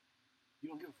you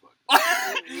don't give a fuck.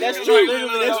 That's Like, true.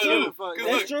 look, That's look, true. 'cause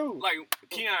That's look, true. Like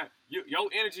Keon, your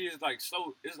energy is like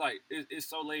so. It's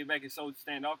so laid back and so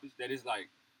standoffish that it's like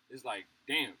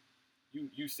damn,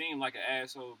 you seem like an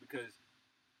asshole because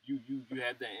you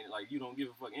have that like you don't give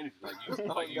a fuck energy like you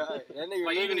Oh like you. God, that nigga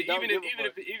Like even literally don't give a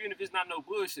fuck. if it's not no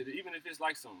bullshit, even if it's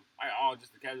like some all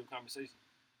just a casual conversation,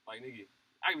 like nigga,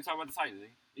 I even talk about the Titans,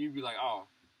 nigga. You'd be like, oh,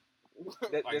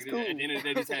 like That's cool. at the end of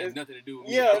the day, this has nothing to do with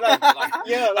me. Yeah, like,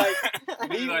 yeah, like,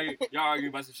 like y'all arguing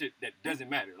about some shit that doesn't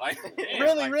matter. Like yeah,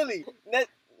 really, like, really,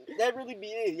 that really be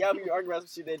it. Y'all be arguing about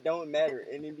some shit that don't matter,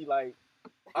 and then be like,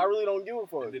 I really don't give a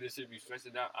fuck. And then it should be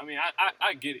stressing out. I mean,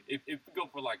 I get it. If we go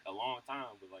for like a long time,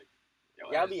 but like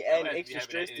Y'all be adding extra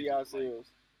stress to yourselves.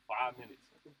 Like 5 minutes.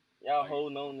 Y'all like,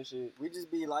 holding on to shit. We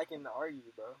just be liking to argue,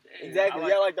 bro. Yeah, Exactly.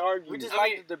 Y'all like to argue. We just I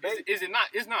like mean, to debate. Is it not?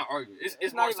 It's not arguing.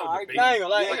 It's not more even so arguing. debating. I ain't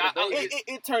gonna lie. Like,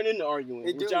 it turned into arguing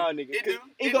It with do. y'all niggas. It do.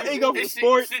 It go from It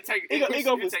sports. should take- It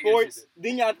go from take sports.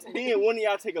 that shit. Then one of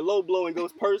y'all take a low blow and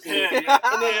goes personal. Yeah, And yeah.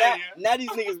 then now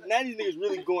these niggas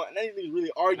really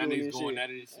That arguing nigga's and going shit. at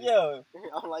it. Yeah.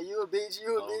 I'm like, you a bitch,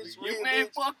 you a bitch, we a Man,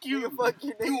 bitch. fuck you. Nigga, fuck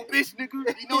you, You a nigga. bitch,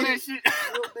 nigga. You know that shit.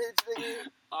 You a bitch, nigga.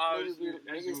 Oh, Niggas, shit.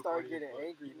 That niggas shit start funny getting as fuck.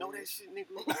 angry. You know nigga. that shit,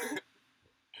 nigga.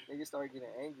 Niggas start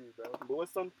getting angry, bro. But what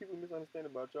some people misunderstand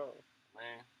about y'all?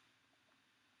 Man,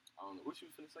 I don't know. What you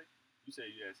was finna say? You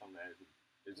said you had something to ask me.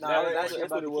 It's Nah, just- that shit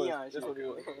that's about what the it was. Keon That's shit. what it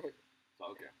was. So,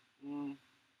 okay.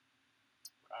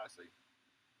 What I say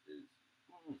is,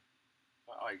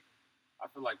 like, I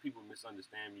feel like people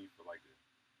misunderstand me for like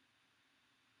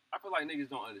I feel like niggas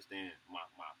don't understand my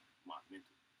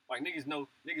mental. Like niggas know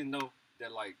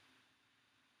that like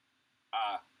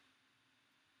I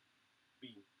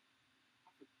be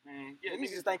man, yeah,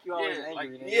 Niggas just think you always angry, like,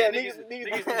 nigga. Yeah, niggas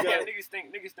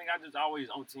niggas think I just always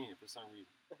on 10 for some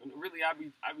reason. And really I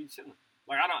be chilling.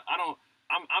 Like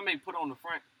I may put on the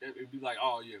front it'd be like,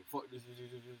 oh yeah, fuck this.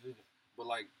 But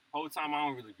like whole time I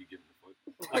don't really be giving a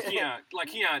fuck. Like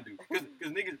Keon do.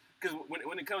 Cause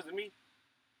when it comes to me,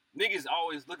 niggas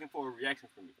always looking for a reaction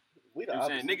from me. We the You know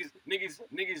what I'm opposite. saying?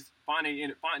 Niggas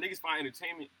find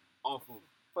entertainment off of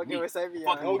Fucking me. with Savion.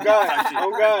 Fucking Oh, with me God. type shit.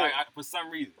 Oh, God. Like, for some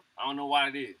reason. I don't know why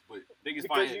it is, but niggas Because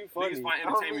find you funny.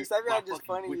 entertainment. Savion by just fucking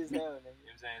funny with as me. hell, You nigga. know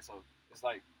what I'm saying? So it's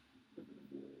like,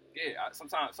 yeah.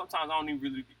 Sometimes I don't even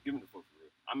really be giving a fuck for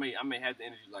real. I may have the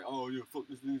energy like, oh yeah, fuck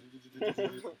this,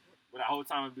 but the whole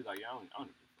time I'd be like, yeah, I don't give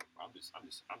a fuck. I'm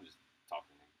just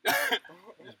talking.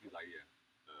 Nigga. Just be like,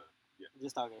 yeah,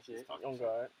 Just talking shit. just talking Oh shit.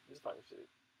 God, this type of shit.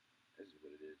 That's just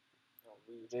what it is. Oh,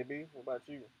 we- JB, what about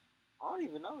you? I don't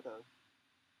even know though.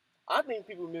 I think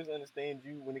people misunderstand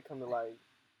you when it comes to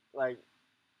like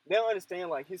they don't understand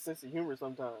like his sense of humor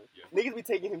sometimes. Yeah. Niggas be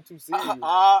taking him too serious.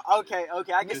 Okay,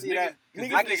 I can see that.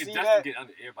 Because I this can nigga see Justin that. get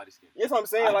under everybody's skin. That's what I'm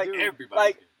saying. I Like do. Everybody.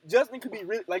 like Justin could be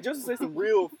really like Justin says some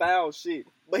real foul shit,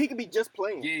 but he could be just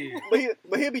playing. Yeah.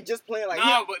 But he'll be just playing like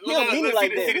Nah, he but don't mean it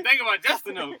like see, the that. thing about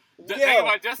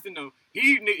Justin though,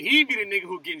 he be the nigga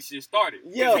who getting shit started.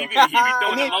 'Cause Yeah. he be throwing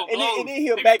And the low then blows.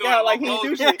 he'll He be back throwing out the like low he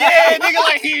didn't do blows. shit. Yeah, nigga,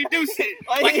 like he didn't do shit.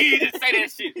 Like, Like he didn't just say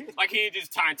that shit. Like he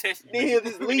just try and test you. Then nigga. he'll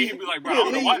just And then leave. he'll be like, bro, I He'll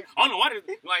don't know leave. why this,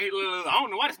 like, I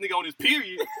don't know why this nigga on his period.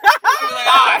 He be like,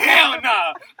 oh hell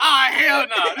nah,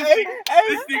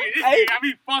 This nigga got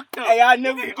me fucked up. Hey, I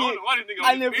never I forget. don't know why this nigga I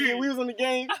on his never forget. period. We was on the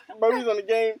game, bro. We was on the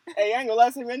game. Hey, I ain't gonna lie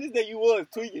to you, man. This day you was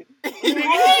tweaking. Nigga,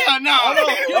 hell nah. Hold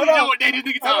on, You hold know on. what day this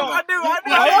nigga Hold talking on. about.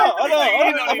 Hold on.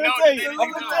 I'm know gonna what tell this you. nigga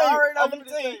I'm doing. gonna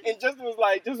tell you. And Justin was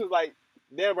like,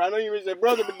 damn, bro. I know you was your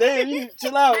brother, but damn, you need to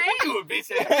chill out. Man, you a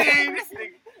bitch ass nigga. This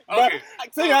nigga. Okay.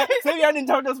 Say I didn't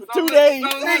talk to us for 2 look, days.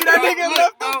 look, Nigga, that nigga look,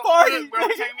 left bro, the party. Look, bro,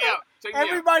 check me out.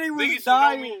 Everybody was Niggas who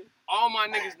know me, dying. all my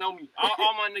niggas know me.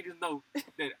 All my niggas know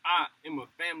that I am a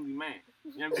family man.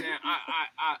 You know what I'm saying?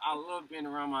 I love being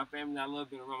around my family. I love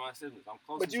being around my siblings. I'm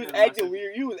close. But to you was my acting siblings.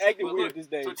 weird. You was acting But weird look, this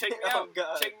day. So check me Oh, out.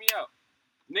 God. Check me out.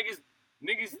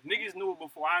 Niggas knew it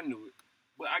before I knew it.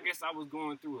 But I guess I was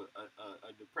going through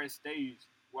a depressed stage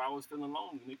where I was feeling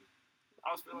lonely, nigga.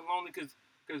 I was feeling lonely because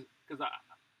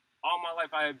all my life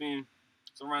I had been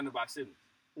surrounded by siblings.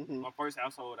 Mm-hmm. My first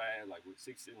household I had like with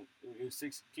 6 siblings. It was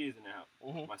 6 kids in the house.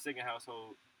 Mm-hmm. My second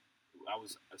household I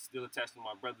was still attached to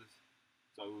my brothers,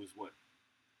 so it was 4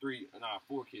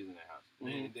 kids in that house.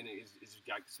 And then it just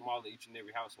got smaller each and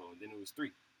every household. And then it was 3.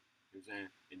 You know what I'm saying?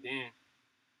 And then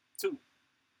 2.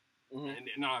 Mm-hmm. And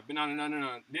then,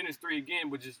 no. Then it's 3 again,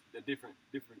 but just the different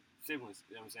siblings.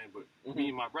 You know what I'm saying? But me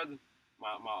and my brother,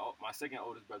 my second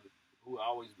oldest brother, who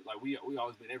always like we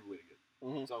always been everywhere together.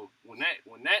 Mm-hmm. So when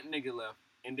that nigga left,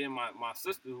 and then my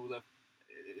sister who left,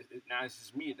 now it's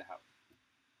just me at the house.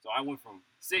 So I went from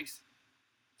 6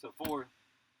 to 4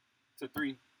 to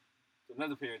 3 to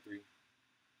another pair of 3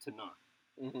 to none.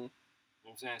 Mm-hmm. You know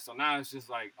what I'm saying? So now it's just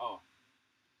like, oh,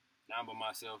 now I'm by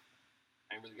myself.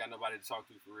 I ain't really got nobody to talk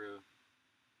to for real.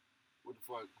 What the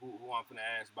fuck? Who I'm finna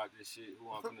ask about this shit? Who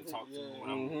I'm finna talk to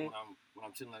when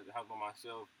I'm chilling at the house by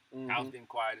myself? House getting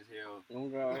quiet as hell. Oh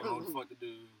I God. don't know what the fuck to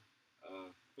do.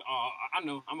 I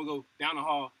know. I'm gonna go down the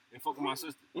hall and fuck with my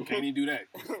sister. Can't even do that.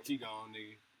 She gone,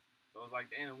 nigga. So I was like,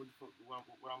 damn, what the fuck? What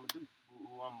I'm gonna do?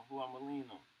 Who I'm gonna lean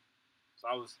on? So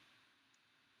I was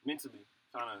mentally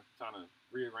trying to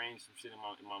rearrange some shit in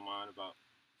my mind about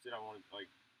shit I want to, like,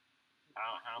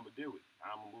 how I'm gonna deal with it,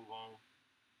 how I'm gonna move on,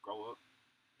 grow up.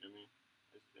 You know what I mean?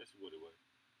 That's what it was.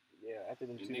 Yeah, after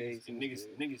them And 2 days.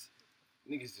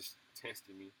 niggas just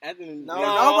tested me. After them,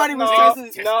 Nobody was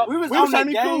testing. No, We was we on was trying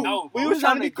the to be cool. game. No, we bro. was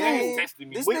trying to be on the game. cool. Testing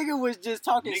me. This nigga was just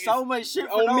talking Niggas- so much shit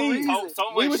for on no me. reason. So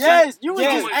We much was shit. Yes, you was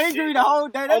Yes. just angry the whole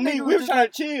day. That On me, nigga we was were just trying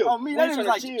like, to chill. on me, We that was nigga was trying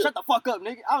like, to chill. shut the fuck up,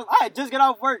 nigga. I had just got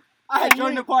off work. I had On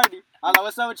joined me. the party. I was like,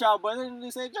 what's up with y'all, brother? And they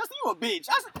said, Justin, you a bitch.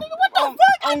 I said, nigga, what the fuck?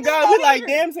 I On just God, got we like, here.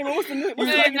 damn, Sam, what's the He was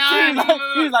what's like,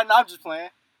 the he was like, no, I'm just playing.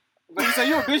 But he said,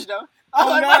 you a bitch, though. I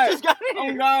was On like, I God. just got in On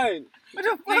here. God. What the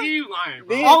Nigga, fuck? you lying,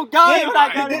 bro. Then- Oh, God, then- when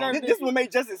I got in there. This is what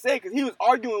made Justin say, because he was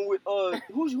arguing with,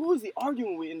 who was he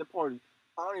arguing with in the party?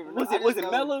 I don't even know. Was it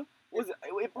Mella?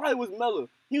 It probably was Mella.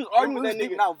 He was arguing with that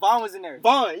nigga. No, Vaughn was in there.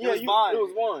 Vaughn, It yeah, was Vaughn. it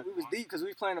was Vaughn. We was deep because we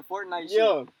was playing the Fortnite shit.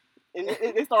 Yeah. And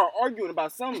they started arguing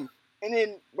about something. And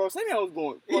then, bro, Samuel was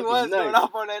going He fucking was nuts. going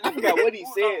off on that nigga. I forgot what he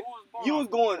Who said.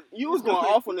 was You was going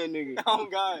off on that nigga. Oh,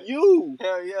 God. You.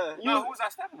 Hell yeah. No, who was I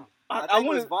stepping on? I think it was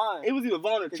wanted- Vaughn. It was either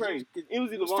Vaughn or 'Cause Trey. you- 'cause It was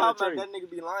you either was Vaughn or talking Trey. about that nigga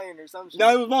be lying or some shit. No,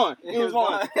 it was Vaughn. It It was was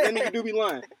Vaughn. Vaughn. That nigga do be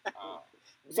lying.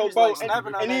 You So, was, bro, like,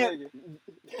 snapping on and that then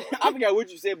nigga. I forgot what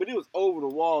you said, but it was over the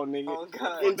wall, nigga. Oh,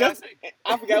 God. And just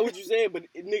I forgot what you said, but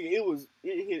nigga,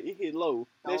 it hit low.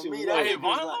 That On shit was me, low. that I hit nigga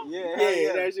was Vaughn like, low? yeah, Yeah, hell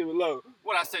yeah. that shit was low.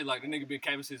 What I say, like the nigga been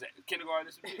camping since kindergarten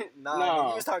or some shit? Nah, Nah. nigga,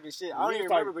 you was talking shit. I don't You even was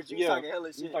talking- remember, but you yeah. was talking hella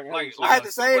You shit. talking Like, I had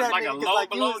to say that like nigga a because low like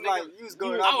you below was nigga. like you was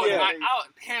going You- I off was on like,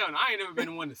 that hell, no, I ain't never been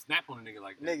the one to snap on a nigga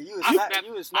like that. nigga. You I was snapped-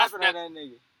 you was snapping I on that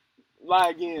nigga. Lie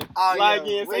again. Oh, Lie yeah.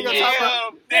 again. We Say gonna yeah.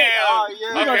 talk Damn. Oh yeah.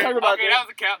 We gonna Okay, talk about okay, that. that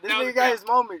was a cap. This That was nigga a got cap. his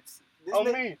moments. This On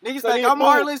nigga, me. niggas So think then, I'm boom.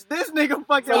 heartless. This nigga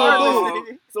fucking So, heartless.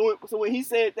 boom. Nigga. So when he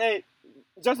said that,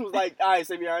 Justin was like, "All right,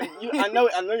 Savion, I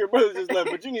know your brother just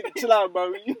left, but you need to chill out,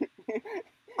 bro."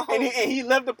 And he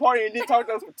left the party and didn't talk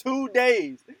to us for 2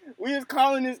 days. We was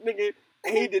calling this nigga,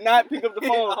 and he did not pick up the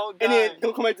phone. Oh, and then God.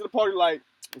 don't come back to the party like,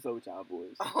 "What's up with y'all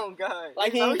boys?" Oh God.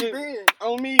 Like, he How ain't you just- been?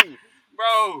 On me.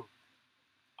 Bro,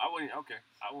 I wasn't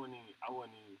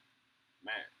even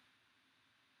mad.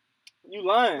 You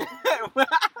lying.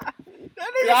 That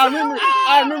nigga Yeah, I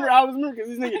said, remember I was because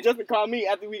this nigga Justin called me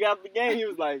after we got off the game. He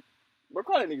was like, "Bro,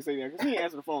 call that nigga Savion, because he didn't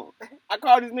answer the phone." I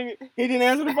called this nigga, he didn't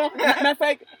answer the phone. Matter of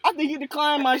fact, I think he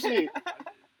declined my shit.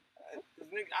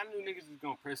 I knew niggas was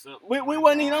gonna press up. We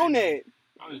wasn't even on that.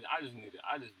 I just need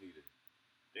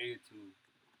a day or two,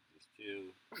 just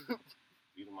chill,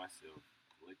 be to myself,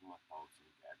 collect my thoughts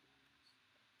and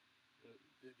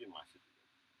gatherings. Just get my shit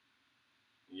together.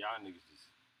 And y'all niggas just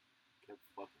kept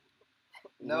fucking with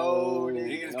me. No,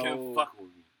 Niggas nigga. kept fucking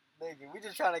with me. Nigga, we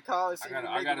just trying to call and see I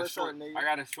got what's up,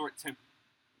 nigga. a short temper.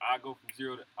 I go from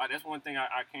 0 to. That's one thing I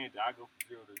can't do. I go from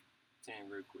 0 to 10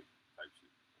 real quick, type shit.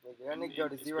 Nigga, that nigga go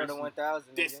to 0 to Especially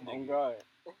 1,000. this nigga. nigga. Oh God.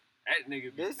 That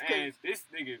nigga, This this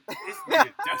nigga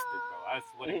Justin, bro. I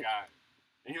swear to God.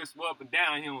 And he'll swear up and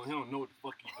down. He don't know what the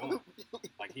fuck he doing.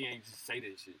 Like he ain't just say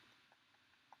that shit.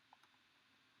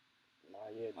 Nah,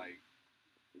 yeah. Like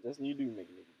Justin, you do make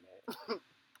niggas mad.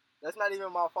 That's not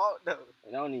even my fault though.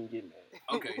 And I don't even get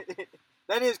mad. okay,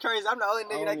 That is crazy. I'm the only I nigga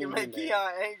don't that can even make get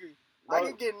Keon angry. I Bro,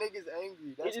 can get niggas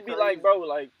angry. That's It just be crazy. like, bro,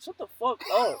 like, shut the fuck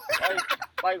up.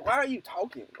 like, why are you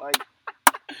talking? Like,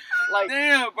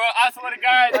 damn, bro. I swear to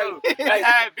God, Like- dude. That's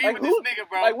how I be like with who- this nigga,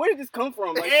 bro. like, where did this come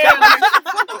from? Like, yeah, like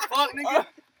what the fuck, nigga.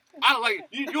 I like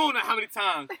you don't know how many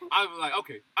times I was like,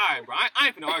 okay, all right, bro. I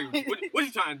ain't finna argue with you. What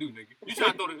you trying to do, nigga? You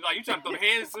trying to throw the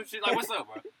hands and some shit? Like, what's up,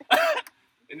 bro?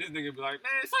 And this nigga be like,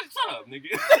 man, shut up, nigga.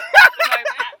 Like,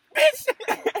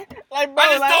 bitch, like, bro,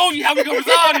 I just told you how we gonna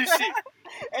resolve this shit.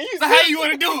 and you So how you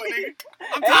wanna do it, nigga?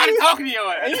 I'm tired of talking to your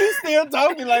and ass. you still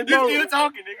talking, like, You bro. still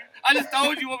talking, nigga. I just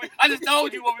told you what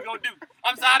we gonna do.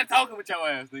 I'm tired of talking with your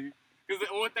ass, nigga. Cause the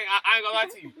one thing I ain't gonna lie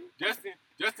to you,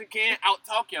 Justin can out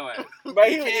talk your ass. But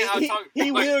he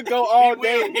Like, will go all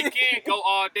day. He can go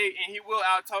all day, and he will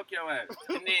out talk your ass.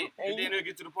 And then it'll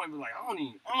get to the point where like I don't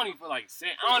even feel like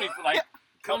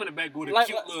coming back with a Like-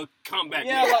 cute little comeback.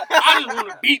 Yeah, nigga. like- I just want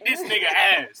to beat this nigga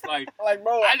ass. Like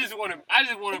bro. I just want to.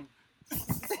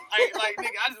 Like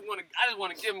nigga, I just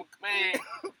want to give him man.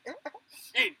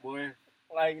 Shit, boy.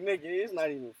 Like, nigga, it's not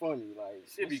even funny. Like,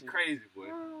 Shit be this crazy, boy.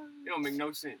 It don't make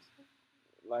no sense.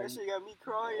 Like, That shit got me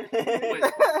crying.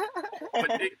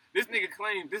 But this nigga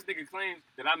claims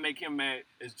that I make him mad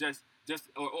is just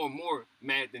or more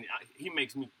mad than he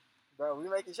makes me. Bro, we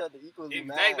make each other equally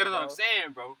mad. Exactly, that's what I'm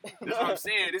saying, bro. That's what I'm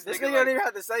saying. This nigga like, don't even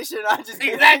have to say shit. I just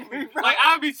get exactly. angry, bro. Like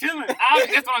I'll be chilling.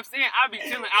 That's what I'm saying. I'll be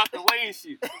chilling out the way and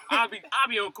shit. I'll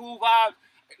be on cool vibes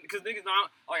because niggas know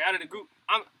like out of the group.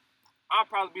 I'll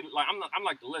probably be like I'm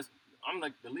like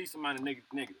the least amount of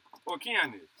negative. Or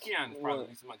Keon is probably the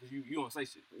least amount because you don't say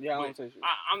shit. Yeah, I don't say shit.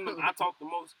 I talk the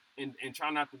most and try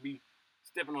not to be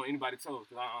stepping on anybody's toes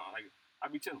because I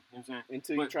be chilling. You know what I'm saying?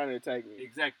 Until you're trying to attack me.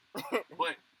 Exactly.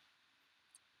 But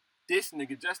this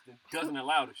nigga Justin doesn't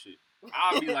allow the shit.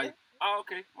 I'll be like, oh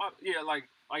okay, like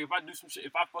if I do some shit,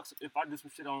 if I do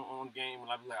some shit on game, and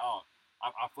I be like, oh,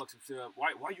 I fuck some shit up.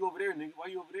 Why you over there, nigga? Why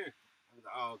you over there? I be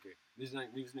like, oh okay. This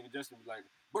nigga Justin be like,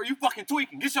 bro, you fucking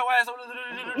tweaking. Get your ass over there.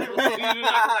 I be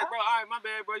like, bro, all right, my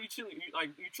bad, bro. You chilling?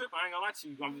 You tripping? I ain't gonna lie to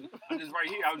you. I'm just right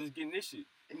here. I was just getting this shit.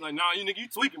 He like, nah, you nigga, you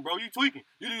tweaking, bro. You tweaking.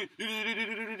 I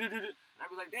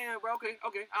be like, damn, bro. Okay,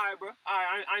 all right, bro. All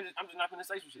right, I'm just not gonna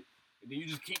say some shit. And then you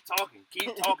just keep talking, keep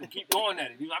going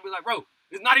at it. I be like, bro,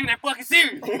 it's not even that fucking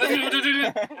serious. You know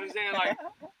what I'm saying? Like,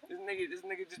 this nigga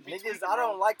just be Niggas, tweaking, I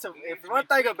don't like to. If one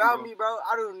thing about me, bro,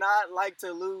 I do not like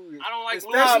to lose. I don't like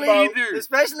especially, losing either.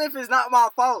 Especially if it's not my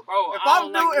fault. Bro,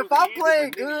 if I'm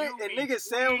playing good and niggas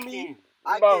sell me,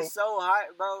 I get so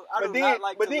hot, bro. I do not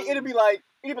like to lose. But then it'll be like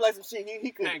some shit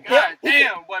he could. Man, God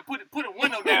damn, boy, put a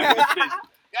window down this bitch.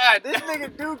 God, this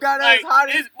nigga do got us hot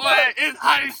as fuck. It's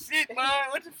hot as shit, boy.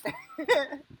 What the fuck?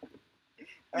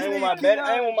 I ain't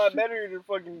want my battery to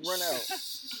fucking run out.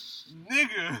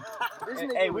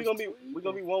 Nigga. Hey, we gonna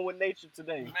be one with nature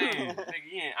today. Man, nigga,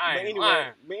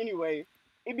 yeah, but anyway,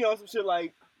 it be on some shit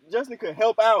like Justin could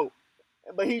help out,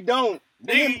 but he don't.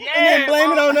 Nigga, and then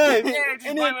blame it on us. Yeah,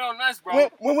 just blame it on us, bro.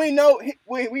 When we know,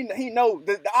 he know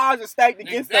the odds are stacked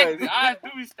against us. The odds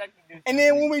do be stacked against us. And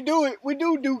then when we do it, we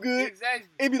do good. Exactly.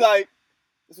 It be like,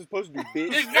 this is supposed to be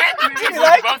bitch. Exactly. This is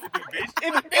supposed to be bitch.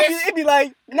 It be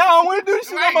like, no, I don't want to do this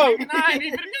shit no more. Nah, I ain't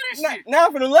even do this shit. Now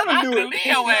I'm finna let him do it. Leave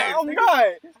your ass. Oh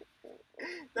God.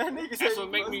 That nigga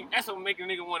That's what make a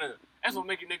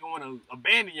nigga wanna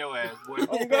abandon your ass, boy.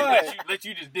 Oh God. Let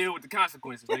you just deal with the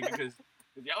consequences, nigga, because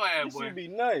your ass, This boy. should be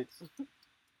nuts.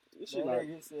 This shit That like,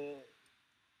 nigga said,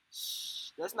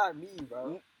 shh, that's not me,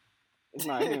 bro. it's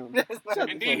not him. That's not Shut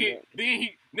me. And then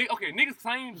he niggas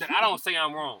claim that I don't say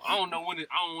I'm wrong. I don't want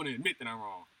to admit that I'm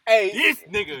wrong. Hey, This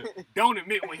nigga don't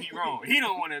admit when he wrong. He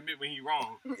don't want to admit when he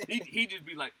wrong. He just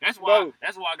be like, that's why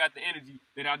I got the energy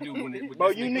that I do when it. bro,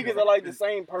 you niggas are like the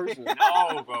same person.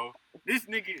 No, bro. This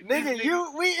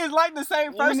nigga, We is like the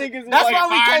same person. niggas is That's like why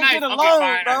we can't get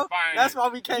along, bro. That's why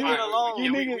we can't Fire get along.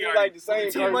 You niggas is like the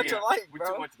same Too person. much alike, We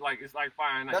bro. too much alike. It's like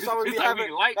fire and ice. That's why we It's be like having.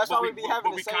 we like, That's but why we be having but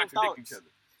the we same contradict thoughts. each other.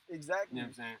 Exactly. You know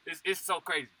what I'm saying? It's so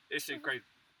crazy. This shit crazy.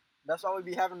 That's why we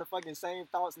be having the fucking same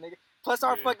thoughts, nigga. Plus,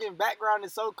 our fucking background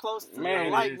is so close to Man,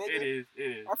 the life, it nigga.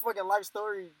 is. Our fucking life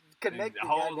story connected. The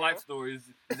whole goddamn. life story is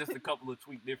just a couple of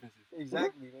tweak differences.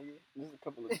 Exactly, nigga. Just a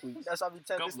couple of tweets. That's why we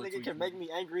tell this Couple of nigga can tweets, make me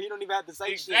angry. He don't even have to say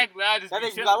shit. Exactly. I just That be nigga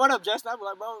be chilling. like, "What up, Justin?" I be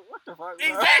like, "Bro, what the fuck?" Bro?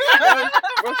 Exactly.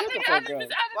 Bro, shut the fuck up.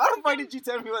 Why the fuck did you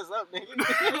tell me what's up, nigga?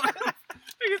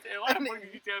 Nigga said, why the fuck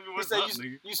did you tell me what's said up, you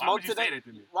nigga? smoked Why would you today? say that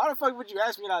to me? Why the fuck would you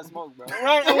ask me not to smoke, bro?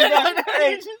 Right? Oh, God.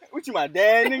 Hey, what you, my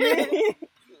dad, nigga?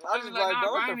 I I was was like, like, bro, nah, bro,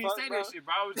 I what didn't the even fuck, say bro? that shit,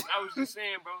 bro. I was just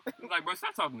saying, bro. He was like, bro,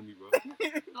 stop talking to me, bro.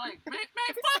 Like, man,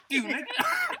 fuck you, nigga.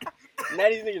 Now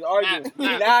these niggas arguing.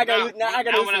 Nah, Now I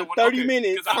gotta listen to 30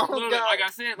 minutes. Cause Oh, God. like I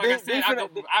said,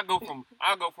 I go from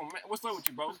man, what's up with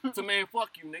you, bro? To man, fuck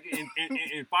you, nigga,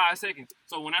 in 5 seconds.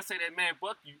 So when I say that, man,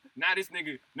 fuck you, now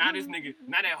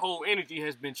that whole energy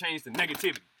has been changed to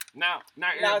negativity. Now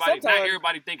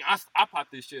everybody think I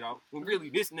popped this shit off. When really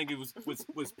this nigga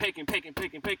was peking.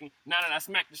 Now that I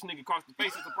smacked this nigga across the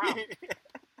face, it's a problem.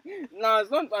 Nah,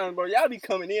 sometimes, bro, y'all be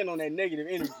coming in on that negative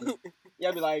energy.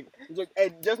 Y'all be like,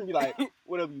 hey, Justin be like,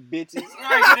 what up, you bitches?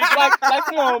 like,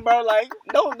 come on, bro, like,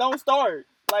 don't start.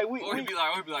 Like, Or he be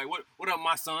like, what up,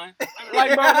 my son?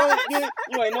 like, bro,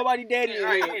 you ain't nobody daddy in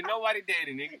Right, here. ain't nobody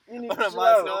daddy, nigga. You need What to up,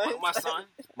 chill my out. son?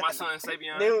 My son,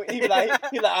 Savion. Then he be like,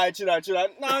 all right, chill out.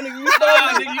 Nah, nigga, you Nah,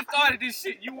 started nigga, you started this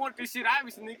shit. You want this shit,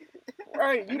 obviously, nigga.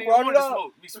 right. And You then brought want it to up.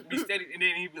 smoke, be steady, and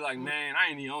then he be like, man,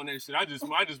 I ain't even on that shit. I just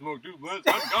smoked 2 blunts.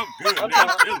 I'm good. I'm man.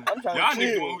 trying- I'm trying to Y'all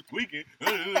chill. niggas who tweaking.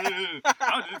 I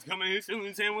was just coming here chilling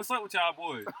and saying, what's up with y'all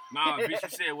boys? Nah, bitch, you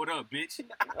said what up, bitch.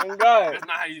 Oh, God. That's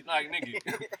not how you like, nigga.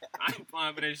 I ain't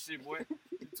flying for that shit, boy.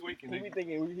 You tweaking, He be nigga.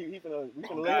 thinking we finna Oh,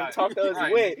 let him God. talk to us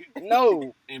Right. wet.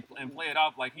 No. And play it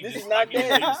off like he This just is not like he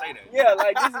that. didn't say that. Yeah,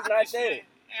 like, this is not Shit that. ain't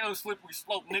no slippery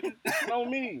slope, nigga. On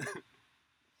me.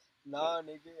 Nah,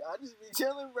 nigga, I just be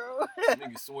chilling, bro.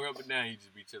 Nigga swear up and down he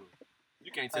just be chilling.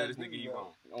 You can't tell this nigga he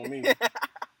wrong. On me.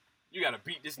 You gotta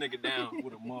beat this nigga down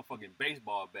with a motherfucking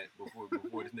baseball bat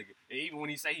before this nigga. And even when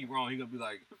he say he wrong, he gonna be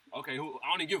like, okay, I don't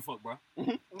even give a fuck, bro.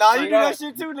 Nah, you do that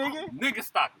shit too, nigga. Nigga,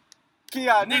 stop it.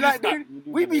 Keon, do Nigga, that, stop. dude.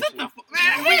 We be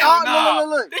Man, we all nah.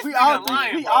 look. This We nigga all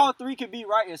lying, we bro. all three could be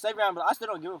right and Savion, but I still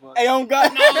don't give a fuck. Hey, on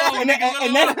God. No, and nigga,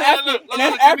 and look, that's look, after, and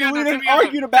that's check after me out we though, done check me out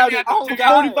argued though, about check me it out though, for check me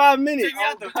out 45 minutes. Check me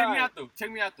out though.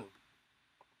 Check me out though.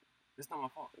 It's not my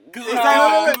fault.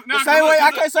 The same way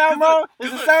I can't say I'm wrong.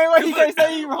 It's the same way he can't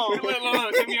say he wrong.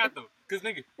 Look, check me out though. Cause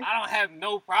nigga, I don't have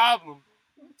no problem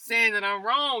saying that I'm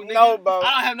wrong, nigga. No, bro.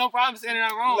 I don't have no problem saying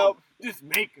that I'm wrong. Nope. Just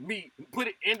make me put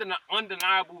it in the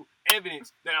undeniable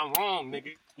evidence that I'm wrong,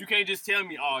 nigga. You can't just tell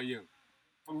me, oh yeah,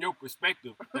 from your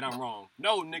perspective that I'm wrong.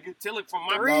 No, nigga, tell it from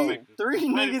my perspective. Three Tell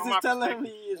it niggas from is my telling perspective. me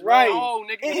he is Right. Oh,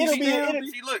 nigga, It'll be-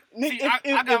 see, look, I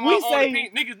if got my we own say-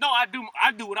 opinion. Niggas know I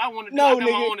do what I want to do. No, I got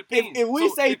my own nigga. opinion. If we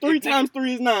So say if 3 nigga- times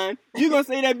 3 is 9, you gonna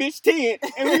say that bitch 10,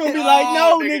 and we gonna be like,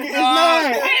 no, nigga, it's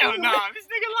 9. Hell no, this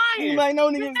nigga You lying. like, no,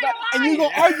 nigga, it's not. And you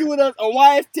lying. gonna argue with us on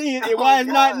why it's 10 and why it's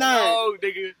not 9. No,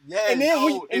 nigga. Yes. And then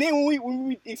No, when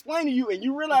we explain to you and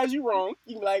you realize you wrong,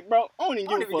 you be like, bro, I don't even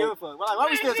I don't give even a give a fuck. fuck. Like, why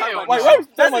we still talking about Wait, this? why we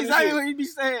still That's talking about exactly this what he be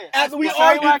saying. After we The same way I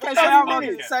argued can't for say 30 I'm wrong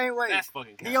minutes. the same way. That's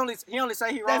fucking cap. He only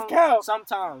say he That's wrong cap.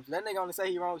 sometimes. That nigga only say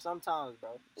he wrong sometimes,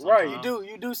 bro. Right.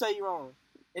 You do say you wrong.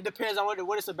 It depends on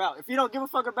what it's about. If you don't give a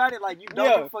fuck about it, like you don't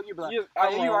Yeah. give a fuck, you be like, Yes, oh,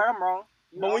 I'm yeah, you wrong. right, I'm wrong.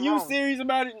 But when you serious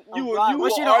about it, you will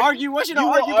once you will don't argue, once you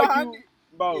don't argue behind it.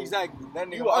 bro. Exactly. That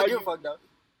nigga You don't argue- give a fuck though.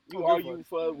 You Don't give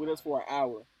a argue with us for an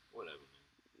hour Whatever.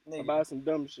 Nigga. about some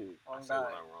dumb shit. Oh, I say when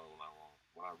God. I'm wrong,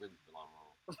 when I really feel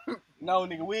I'm wrong. No,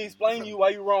 nigga, we explain to you why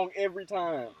you wrong every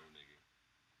time. No, nigga.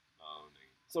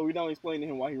 So we don't explain to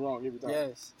him why he wrong every time.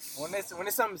 Yes. When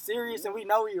it's something serious and we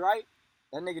know he right,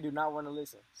 that nigga do not want to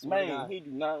listen. Swear to Man, God. he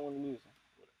do not want to listen.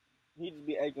 He just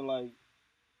be acting like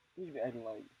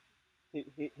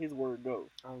his word goes.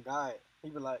 Oh God, he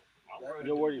be like My word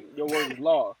Your word is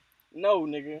law. No,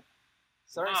 nigga.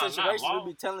 certain Nah, not situations law.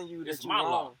 we be telling you that It's you my wrong.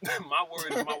 law. My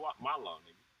word is my law,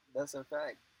 nigga. That's a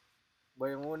fact.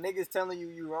 But when niggas telling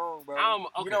you wrong, bro,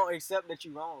 Okay. you don't accept that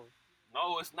you wrong.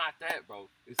 No, it's not that, bro.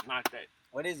 It's not that.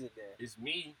 What is it then? It's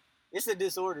me. It's a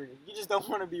disorder. You just don't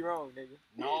want to be wrong, nigga.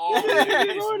 No, nigga,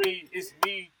 it's me. It's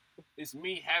me. It's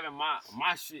me having my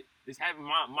shit. It's having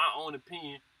my own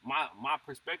opinion, my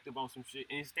perspective on some shit,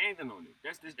 and standing on it.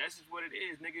 That's just what it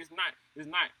is, nigga. It's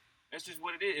not. That's just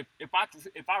what it is. If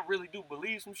I really do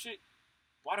believe some shit,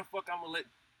 why the fuck I'm gonna let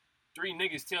 3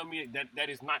 niggas tell me that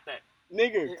it's not that?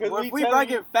 Nigga, because Well, we we telling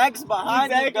bringing facts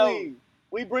behind it, though. exactly.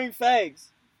 We bring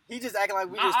facts. He just acting like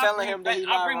we Nah, just I telling bring him that he facts.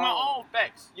 not I bring wrong. my own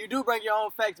facts. You do bring your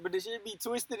own facts, but the shit be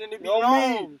twisted and it be No,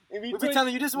 wrong. man. We be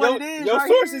telling you this is what it is. Your right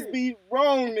sources here. be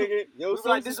wrong, nigga. Your We be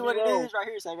like, this is sources what be it wrong. is right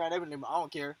here. Say, right, I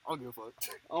don't care. I don't give a fuck.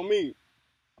 On me.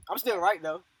 I'm still right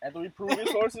though. After we prove your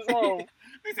sources wrong.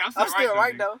 I'm still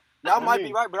right though. Y'all I might mean-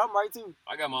 be right, but I'm right too.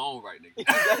 I got my own right,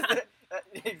 nigga.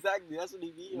 Exactly. That's what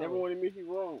he be. You never on. want to admit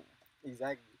you wrong.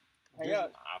 Exactly. How Yeah.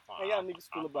 y'all niggas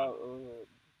feel about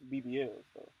BBL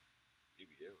stuff?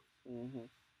 BBL. Mm-hmm.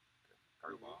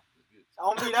 Curveball.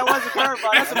 On me, that wasn't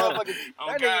curveball. That's a I know. motherfucking. Oh,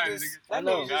 That God, nigga just, nigga. that I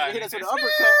know. nigga just hit us with an God,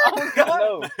 uppercut. Oh I God,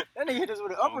 know. that nigga hit us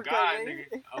with an Oh, uppercut, God, nigga.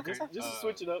 nigga. Okay. Just to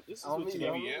switch it up. Just to on switch me, it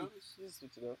up. on BBL? Just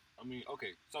switch it up. I mean,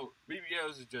 okay. So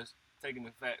BBLs is just taking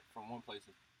the fat from one place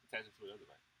and attaching it to another,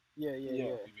 right? Yeah.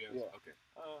 BBLs. Yeah. Okay.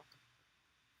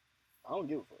 I don't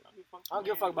give a fuck. I don't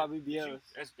give a fuck about BBLs.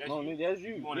 That's No, you. nigga, that's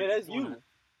you. wanna- Yeah, that's you you. wanna-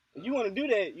 If you want to do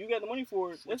that, you got the money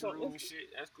for it. That's Switcheroo not. and shit.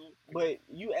 That's cool. But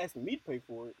you asking me to pay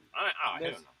for it. Hell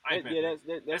no. I ain't paying Yeah,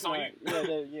 for it. that's on not.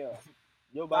 you. Yeah.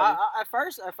 Your body. At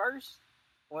first,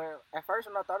 when I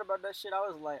thought about that shit, I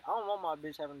was like, I don't want my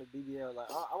bitch having the BBL. Like,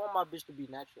 I want my bitch to be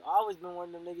natural. I always been one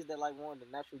of them niggas that like wanted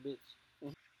the natural bitch.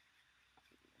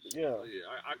 Yeah. Oh, yeah,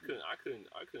 I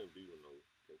couldn't be with no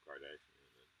Kim Kardashian.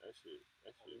 That shit.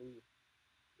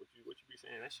 What you be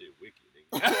saying? That shit wicked,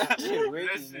 nigga. Shit, wicked,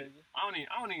 That shit- nigga.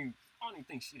 I don't even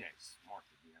think she that smart,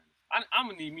 to be honest. I'm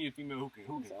gonna need me a female who can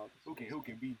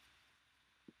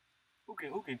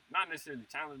not necessarily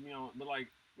challenge me on, but like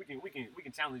we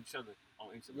can challenge each other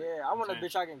on Instagram. Yeah, I want a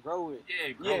bitch I can grow with.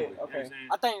 Yeah, grow Yeah, with, you know what okay. I'm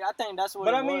saying? I think that's what.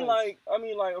 But it I mean,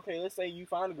 was. like, okay, let's say you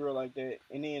find a girl like that,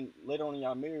 and then later on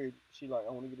y'all married, she like,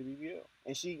 I want to get a BBL,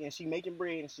 and she making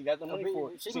bread, and she got the money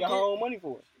for it. she She can got her get- own money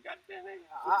for it. Goddamn,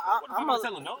 nigga. I'm gonna a-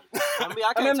 tell her no. I mean, I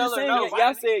I can't mean, I'm tell just her saying, no.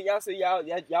 y'all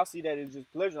say y'all see that as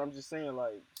just pleasure. I'm just saying,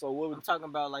 like, so what would I'm talking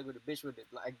about like with a bitch with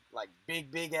like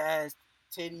big ass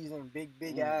titties and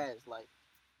big ass. Like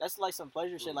That's like some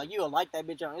pleasure shit. Like you'll like that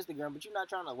bitch on Instagram, but you're not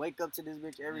trying to wake up to this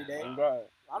bitch every day. Right.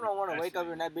 I don't want to wake up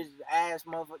and that bitch ass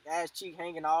cheek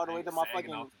hanging all the way to my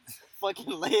fucking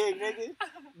leg, nigga.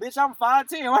 Bitch, I'm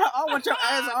 5'10". I want your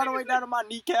ass all the way down to my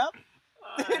kneecap.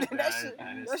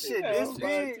 That shit this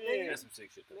big, nigga. That's some sick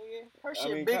shit. Nigga, her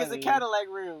shit big as a Cadillac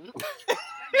rim.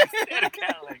 A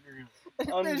Cadillac rim.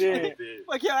 I'm dead.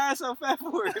 Fuck your ass so fat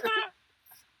for it.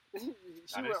 She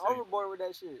Nah, went that's overboard with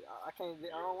that shit. I can't. I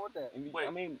don't want that. Wait,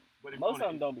 I mean, but if most you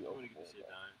of them don't be wanna get overboard, the shit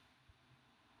done,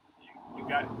 you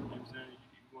got it. You know what I'm saying?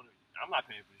 I'm not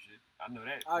paying for the shit. I know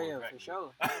that. Oh yeah, for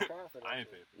sure. I ain't paying for that. I ain't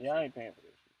shit. paying for yeah, I ain't paying for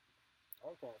this shit. I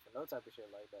ain't paying for no type of shit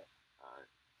like that. Alright.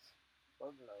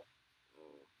 Fuck no.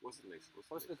 What's the next?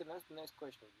 That's the next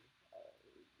question? I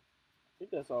think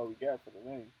that's all we got for the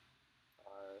name.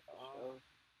 Alright, for sure.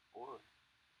 Or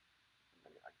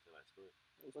I can tell that story.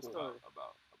 What story?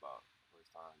 About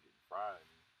first time getting fried.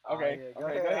 Okay, Oh, yeah, go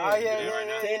ahead. Oh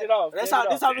yeah. End it off. That's how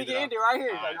we can end it right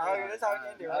here. That's how we can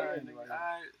end it right here.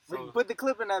 Alright. We can put the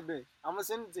clip in that bitch. I'm gonna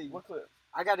send it to you. What clip?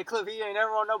 I got the clip. He ain't never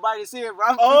want nobody to see it,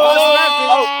 bro. We always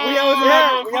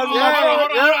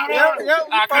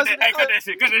I cut that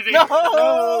shit. Cut that shit. No.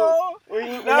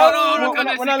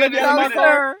 When I live in my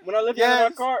car. When I live in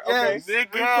my car. Okay.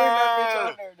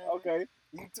 Nigga. Okay.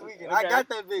 You tweaking. I got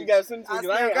that bitch. You got to send it to me.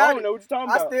 I don't know what you're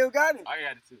talking I about. still got it. I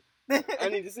got it too. I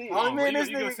need to see it. Only me and this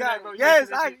you gonna nigga send got that, bro? it. You gonna Yes,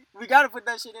 send that shit? we gotta put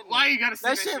that shit in there. Why you gotta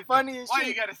send That shit funny as Why shit.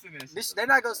 you gotta send that shit? They're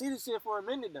not gonna see this shit for a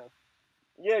minute though.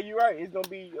 Yeah, you're right. It's gonna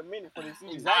be a minute for this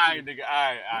season. Exactly. Alright, nigga.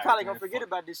 Alright. You probably gonna forget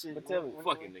about this shit. But tell me.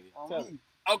 Fuck it, nigga. On Tell me. me.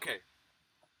 Okay.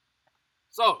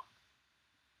 So,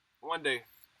 one day,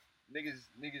 niggas.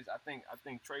 I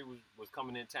think Trey was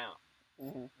coming in town,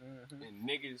 Mm-hmm. and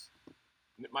niggas.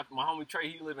 My homie Trey,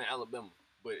 he live in Alabama,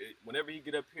 but whenever he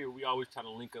get up here, we always try to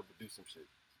link up and do some shit.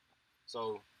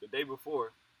 So the day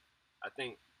before, I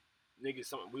think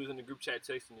niggas, we was in the group chat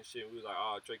texting and shit. We was like,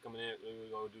 oh, Trey coming in,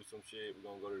 we gonna do some shit. We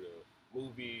gonna go to the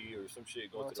movie or some shit.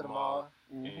 Go to the mall,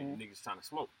 and niggas trying to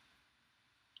smoke.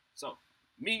 So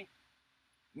me,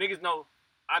 niggas know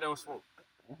I don't smoke.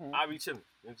 I be chilling.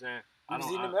 You know what I'm saying? You was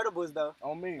eating them edibles though.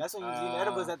 On me. That's when you was eating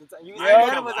edibles at the time. You was I eating had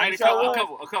edibles a at the couple. time.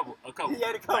 A couple. He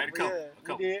had a couple,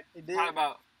 yeah. He did.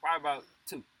 Probably about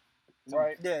two.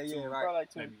 Right. Yeah, Two, right. Probably like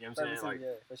two. Maybe, you know what I'm saying? Like, yeah,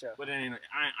 for sure. but it ain't,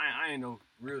 I ain't no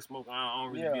real smoker. I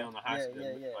don't really be on the high stuff. yeah.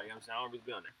 Like, you know what I'm saying? I don't really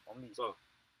be on that. On me. So,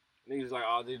 niggas like,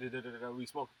 oh, we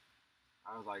smoking.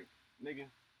 I was like, nigga,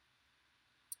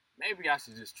 maybe I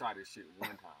should just try this shit one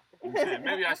time. You know what I'm saying?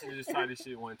 Maybe I should just try this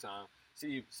shit one time.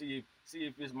 See if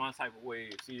it's my type of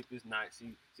way. See if it's not.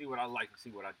 See what I like and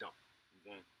see what I don't.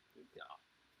 You know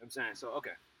what I'm saying? So,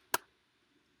 okay.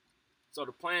 So,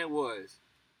 the plan was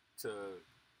to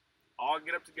all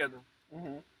get up together,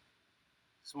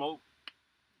 smoke,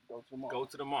 go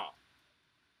to the mall.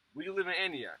 We live in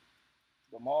Antioch.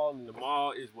 The mall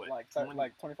is what? like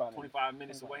 25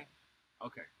 minutes away?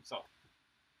 Okay, so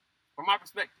from my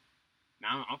perspective,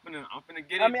 now I'm finna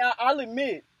get it. I mean, I'll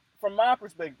admit, from my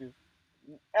perspective,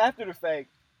 after the fact,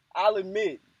 I'll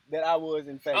admit that I was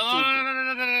in fact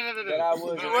tweaking. That I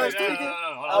was. You was tweaking?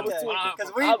 I was tweaking.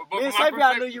 Because me and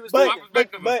Savion knew you was tweaking.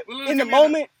 But in the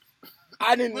moment,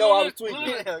 I didn't know I was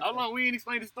tweaking. Hold on, we ain't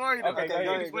explained the story though. Okay, We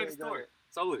ain't explained the story.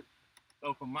 So look,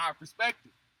 from my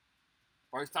perspective,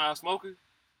 first time smoker,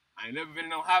 I ain't never been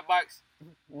in no hot box.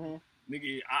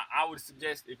 Nigga, I would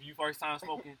suggest if you first time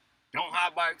smoking, don't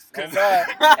hot box. Hey,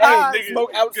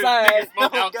 smoke outside. Nigga,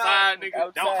 smoke outside,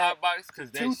 nigga. Don't hot box,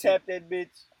 cause that shit. Tap that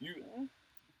bitch. You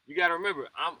gotta remember,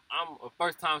 I'm a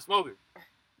first time smoker.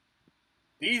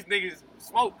 These niggas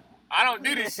smoke. I don't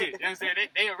do this shit. You know what I'm saying?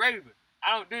 They a regular.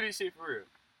 I don't do this shit for real.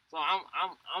 So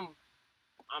I'm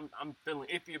feeling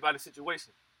iffy about the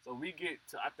situation. So we get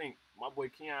to, I think my boy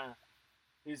Keon,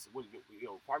 his apartment,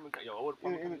 old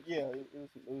apartment.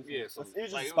 It was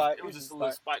just like, a spot. It was just a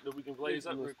little spot that we can blaze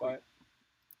up real quick.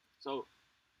 So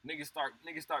niggas start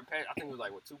passing. I think it was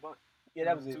like 2 months. Yeah,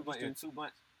 that was it. 2 months. 2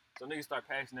 months. So niggas start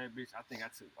passing that bitch. I think I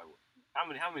took like what?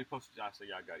 How many posters y'all say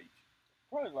y'all got each?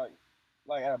 Probably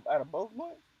like out of both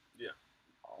months. Yeah.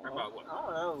 I About what?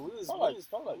 don't know. We was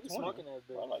smoking that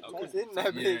bitch. Like was hitting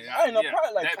that bitch. I ain't know,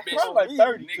 probably like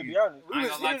 30 to be honest. We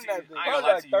was hitting that bitch.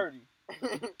 Probably like 30.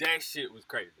 That shit was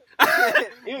crazy.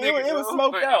 It was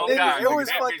smoked out. It was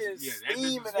fucking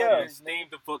steaming. Yeah,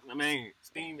 steamed the fuck. I mean,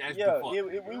 steamed as the fuck. Yeah,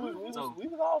 we was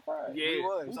all fried. Yeah.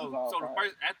 So the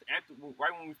first after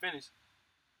right when we finished,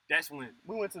 that's when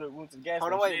we went to the gas station.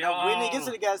 Hold on, wait. No, we didn't get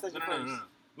to the gas station first.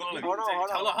 Hold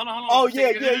on. Oh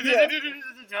yeah.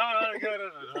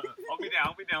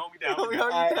 Hold me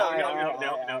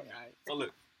down. So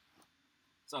look.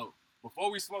 So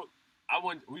before we smoke,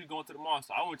 we was going to the mall,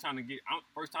 so I wasn't trying to get.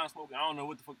 First time smoking, I don't know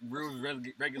what the fuck rules,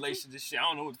 regulations, this shit. I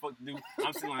don't know what the fuck to do.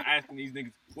 I'm sitting like asking these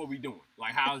niggas, what we doing?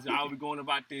 Like, how we going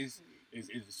about this? Is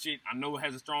the shit? I know it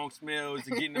has a strong smell. Is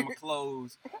it getting in my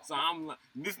clothes? So I'm like,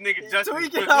 this nigga just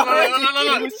look.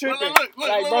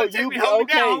 Like, bro, you be hold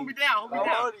okay. Hold me down.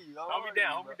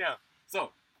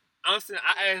 So I'm sitting.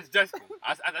 I asked Justin.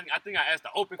 I think I asked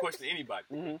the open question to anybody.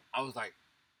 Mm-hmm. I was like,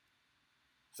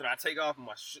 should I take off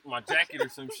my jacket or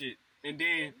some shit? And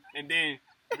then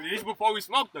but this is before we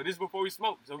smoked though. So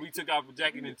we took off the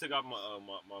jacket and took off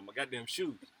my goddamn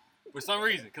shoes for some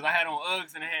reason because I had on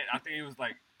Uggs and I think it was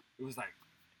like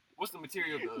what's the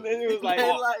material of the Uggs? Then it was like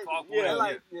cloth,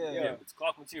 yeah. It's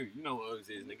cloth material. You know what Uggs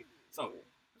is, nigga. So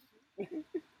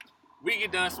we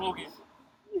get done smoking.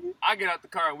 I get out the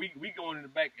car. We go in the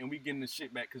back and we getting the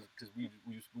shit back because we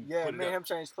yeah, put me and him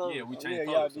changed clothes. Yeah, we changed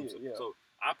clothes. So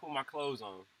I put my clothes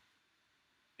on,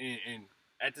 and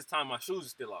at this time my shoes are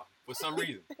still off for some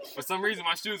reason.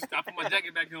 My shoes. I put my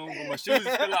jacket back on, but my shoes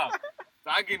are still off.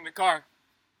 So I get in the car.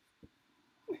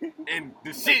 And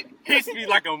the shit hits me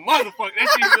like a motherfucker. That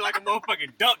shit hit me like a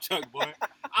motherfucking dump truck, boy.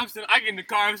 I get in the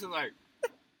car. I'm just like,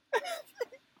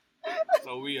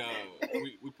 so we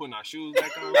putting our shoes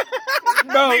back on.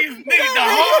 Bro, nigga,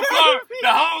 the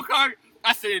whole car.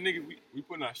 I said, nigga, we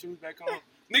putting our shoes back on.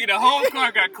 Nigga, the whole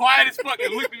car got quiet as fuck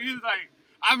and looked at me. He was like,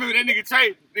 I remember that nigga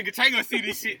Trey gonna see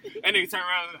this shit. That nigga turned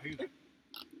around and he was like.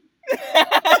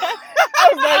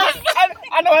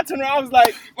 I know I turned around, I was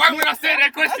like... Right when I said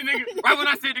the question,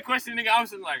 nigga, I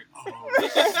was just like, oh,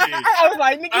 shit. I was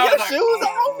like, nigga, your shoes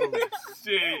on?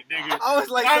 Shit, nigga. I was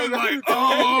like,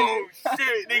 oh,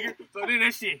 shit, nigga. So then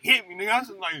that shit hit me, nigga. I was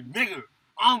just like, nigga,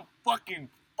 I'm fucking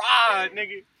fried,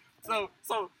 nigga. So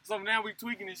now we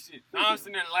tweaking this shit. Now I'm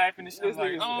sitting there laughing and shit. I'm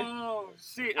like, oh,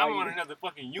 shit, I'm on another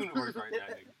fucking universe right now,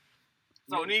 nigga.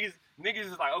 So niggas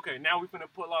is like, okay, now we finna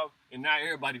pull off, and now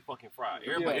everybody fucking fried.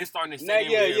 Everybody, it's starting to set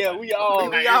in with everybody. We all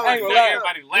laughing.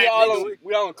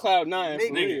 We all on cloud 9.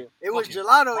 Nigga, it was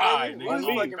gelato, fried, nigga. We was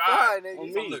fucking fried,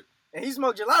 nigga. So look, and he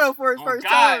smoked gelato for his first God,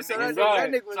 time, so nigga,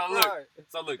 that nigga was fried.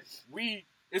 So look,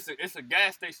 it's a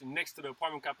gas station next to the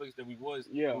apartment complex that we was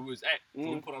at. So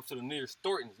we put up to the nearest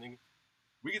Thornton's, nigga.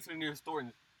 We get to the nearest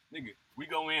Thornton's, nigga. We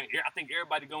go in. I think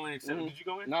everybody go in except did you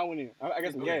go in? No, I went in. I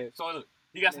got some gas. So look.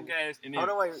 He got some gas, and then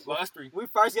us three. We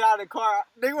first get out of the car.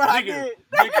 Nigga, what I did?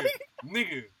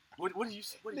 Nigga. What did you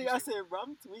say? Nigga, I said, bro,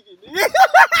 I'm tweaking, nigga.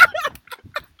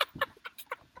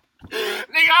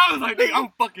 Nigga, I was like, nigga,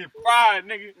 I'm fucking fried,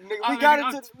 nigga. We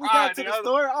got to the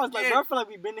store. I was like, bro, I feel like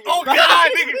we been together. Oh,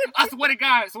 God, nigga. I swear to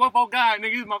God.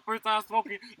 Nigga, this is my first time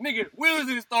smoking. Nigga, we was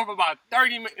in the store for about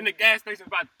 30 minutes, in the gas station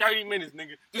for about 30 minutes,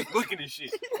 nigga. Just looking at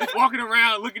shit. Just walking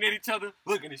around, looking at each other,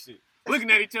 looking at shit.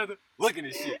 Looking at each other, looking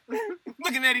at shit.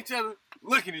 Looking at each other,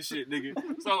 looking at shit, nigga.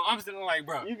 So I'm sitting like,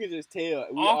 bro. You can just tell.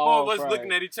 All four of us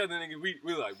looking at each other, nigga. We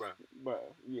like, bro.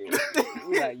 Bro, yeah.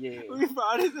 We like, yeah. We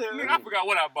fried as hell. Nigga, I forgot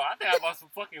what I bought. I think I bought some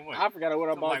fucking what? I forgot what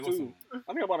I bought like, too.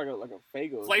 I think I bought like a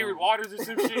Faygo. Flavored waters or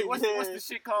some shit. What's the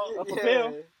shit called? A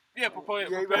Propel? Yeah,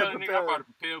 Propel. Nigga, I bought a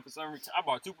Propel for some reason. I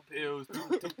bought 2 Propels,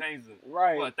 two things.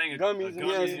 Right. Well, a thing gummies and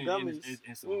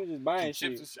some we were just buying chips shit.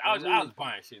 And shit. I was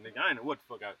buying shit, nigga. I didn't know what the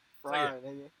fuck I... Fried,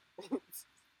 nigga.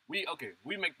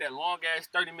 We make that long ass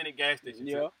 30-minute gas station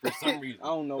trip for some reason. I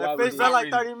don't know why. That It felt like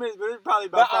 30 minutes, but it's probably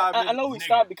about 5 minutes. I know we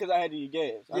stopped because I had to get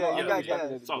gas. Yeah, you got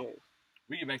gas. So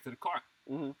we get back to the car,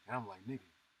 and I'm like, nigga,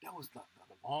 that was the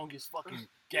longest fucking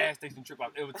gas station trip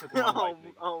I've ever took in my life.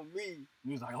 Nigga. On me.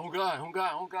 He was like, oh God.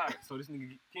 So this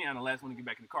nigga Keon, the last one to get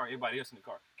back in the car. Everybody else in the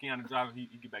car. Keon, the driver, he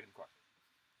get back in the car.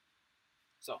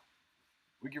 So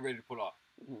we get ready to pull off.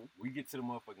 We get to the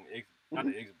motherfucking exit. Not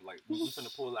the exit, but like, we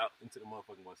finna pull out into the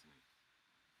motherfucking what's name.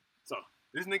 So,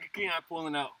 this nigga Keon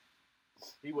pulling out.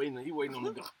 He waiting on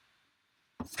the door.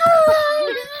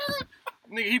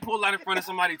 Nigga, he pulled out in front of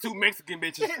somebody, 2 Mexican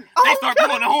bitches. They start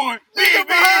blowing the horn. Beep,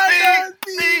 beep,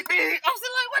 beep, beep. I'm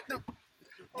still like,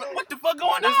 what the fuck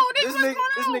going on? This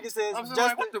nigga says,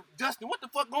 Justin, what the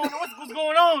fuck going on? What's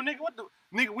going on, nigga?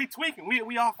 Nigga, we tweaking.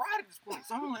 We all fried at this point.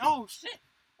 So I'm like, oh shit.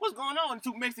 What's going on?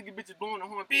 2 Mexican bitches blowing the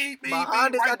horn. Beep, beep,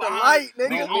 behind us right at the light,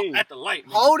 nigga. At the light,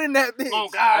 nigga. Holding that bitch. Oh,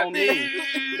 God. On me.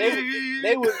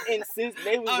 They was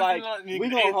They was like, we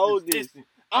gonna hold this.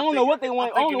 I don't know what they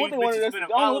want. I don't know what they wanted us. I don't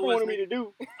know what they wanted me to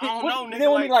do. I don't know, nigga. They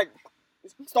want me to like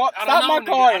stop my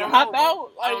car and hop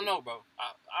out. I don't know, bro.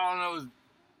 I don't know.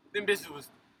 Them bitches was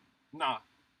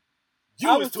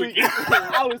You was tweaking.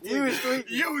 I was tweaking.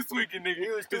 You was tweaking,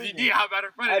 nigga. Because you did hop out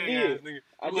in front of that ass, nigga.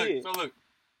 I did. So look.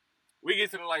 We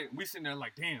get to the light, we sitting there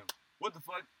like, damn, what the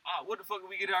fuck? What the fuck did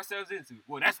we get ourselves into?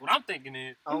 Well, that's what I'm thinking.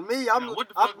 Is On me, what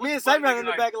the fuck? me and Savion in the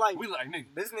like, back like we like nigga.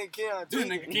 this nigga Keon. This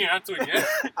nigga Keon tweaking.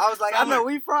 I was like, So I know look,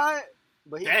 we fried,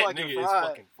 but he that fucking nigga fried. is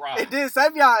fucking fried. And then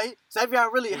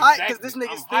Savion really hot because this Exactly.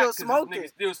 nigga I'm still hot 'cause smoking.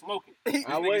 This nigga still smoking.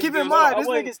 I wasn't- Keep in still mind,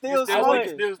 smoking. this nigga still Still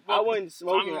smoking. I wasn't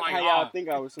smoking. I'm like, How y'all think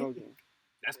I was smoking?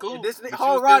 That's cool. This But nigga, you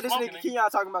whole was ride, still this smoking, nigga Keon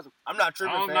talking about. I'm not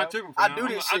tripping, I'm fam. not tripping. I fam. do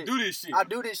this I shit. do this shit. I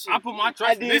do this shit. I put my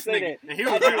trust in did this say nigga, that. and he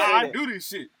was I like, did say I that. do this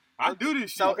shit. I do this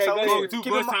shit. So- Okay, go ahead. Smoking two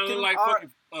keep blunts him- sounding keep like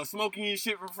him- fucking smoking and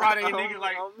shit from Friday, nigga.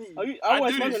 Like, on me. I I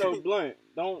wasn't do this smoking no shit. blunt.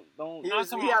 Don't. He, Nah, was,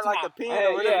 some- he had like a some- pen I had-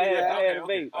 or whatever. yeah, I had a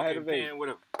okay, vape. I had a okay, vape. pen,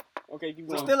 whatever. Okay, keep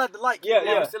So going. still at the light. Yeah, keep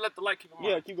yeah. going. Still let the light keep him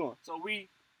Yeah, on. keep going. So we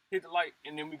hit the light,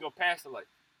 and then we go past the light.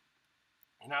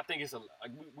 And I think it's like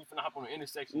we finna hop on the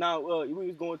intersection. Now, we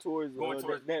was going towards,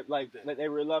 that like that. that they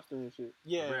were lobster and shit.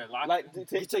 Yeah. Red Lobster. Like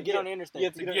To get on the interstate. Yeah,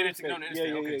 to get it to go on the interstate.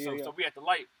 Yeah, Okay, yeah, so yeah. so we at the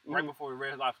light right Mhm. before the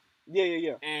Red Lobster.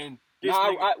 Yeah. And this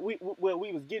No, nigga,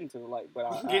 we was getting to the light, but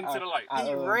I Getting to the light.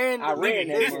 He ran I the ran nigga.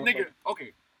 that this motherfucker. nigga,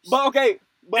 okay. But okay,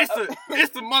 but It's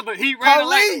the mother. He ran the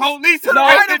light. Police to the No,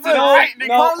 right and to the no, right, nigga.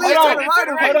 no, Police hold to on, the right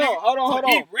of right, it. nigga. hold So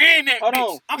he on. ran that Hold bitch.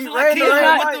 on. I'm He just ran like, the Keon,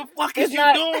 red what light. the fuck It's is you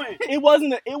not- doing?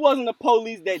 It wasn't the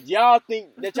police that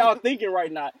y'all thinking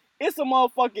right now. It's a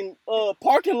motherfucking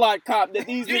parking lot cop that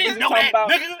these You niggas didn't is know talking that, about.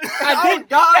 nigga. I Oh, didn't.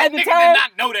 God. At the Nigga time, did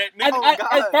not know that, nigga. Oh,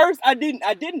 God. at first I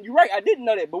didn't. You're right. I didn't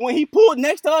know that. But when he pulled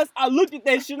next to us, I looked at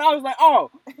that shit and I was like,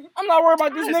 oh, I'm not worried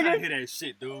about this I just nigga. hear that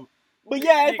shit, dude. But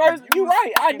yeah, at Nigga, first, you're was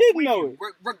right. I fucking didn't know tweaking.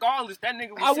 it. Regardless, that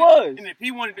nigga was I sitting, was. and if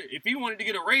he wanted to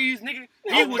get a raise, nigga,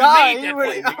 he Oh, would God, have made he that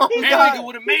would've- play, nigga. oh, That God. nigga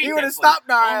would have made He that would've play. stopped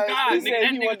our Oh, ass. God, He nigga, said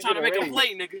that he nigga wanted to trying to get a make a raise.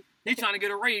 play, nigga. He trying to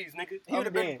get a raise, nigga. He would have Oh,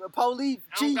 been damn. police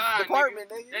Oh, chief God, department,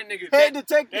 nigga. nigga. That nigga, Head that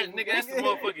detective. nigga, that's the He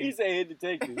motherfucking. said head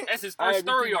detective. That's his Alright, first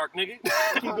but story arc, nigga.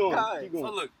 Keep Oh, going. God. Keep So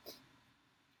going. look,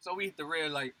 so we hit the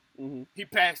red light. Mhm. He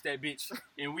passed that bitch,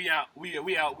 and we out. We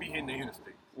hitting the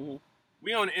interstate. Mhm.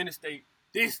 We on the interstate.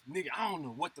 This nigga, I don't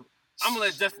know what the. I'm gonna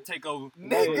let Justin take over.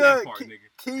 Nigga, on that part, nigga.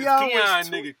 'Cause Keon Keon, was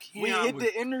nigga. we Keon hit was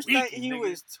the interstate. tweaking, He nigga.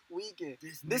 was tweaking.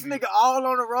 This This nigga all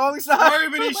on the wrong side.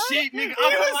 swerving and shit, nigga.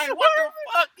 I'm was like, what the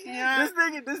fuck, Keon? This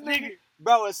nigga, Nigga.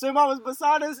 bro. When Simo was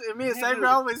beside us, and me and Nigga.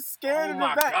 Savion was scared Oh in the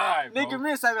my back. God, bro. Nigga,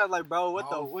 me and Savion was like, bro, what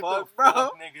Bro, the fuck, bro?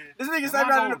 nigga? This nigga Am Savion I in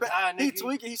the gonna back. die, He nigga?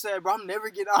 tweaking. He said, bro, I'm never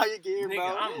getting all you again, Nigga, bro.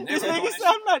 I'm This never nigga doing said, this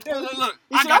I'm not doing Look, this. look,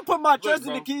 He said, I put my trust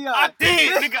bro. in the Keon. I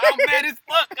did, nigga. I'm mad as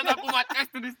fuck because I put my trust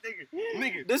in this nigga.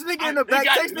 Nigga. This nigga in the back It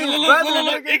got- texting his look, brother,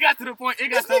 look, nigga. It got to the point. It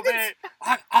got This so nigga's-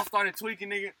 bad. I started tweaking,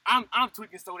 nigga. I'm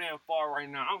tweaking so damn far right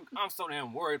now. I'm so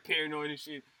damn worried, paranoid and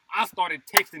shit. I started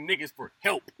texting niggas for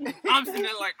help. I'm sitting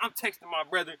there like I'm texting my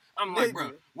brother. I'm like, Nigga.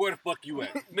 bro, where the fuck you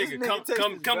at, This nigga? nigga Come text his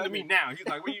to brother. me now. He's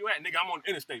like, where you at, nigga? I'm on the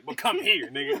interstate, but come here,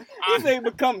 nigga. He said,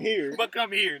 but come here. But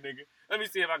come here, nigga. Let me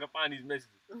see if I can find these messages.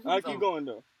 I'll keep going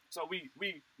though. So we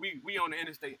on the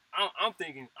interstate. I'm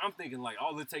thinking like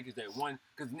all it takes is that one,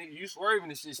 cause nigga, you swerving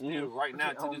this shit still right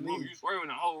now to On this me. moment. You swerving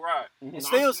the whole ride. Mhm. So And I'm still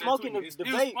sitting there smoking tweaking. the It's still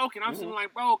vape. smoking. I'm sitting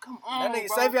like, bro, come on, That nigga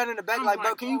bro. Savion in the back, I'm like,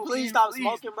 bro, can you please stop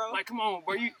smoking, bro? Like, come on,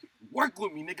 bro, you work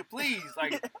with me, nigga, please.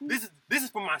 Like, this is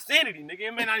for my sanity, nigga.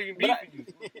 It may not even be But for you.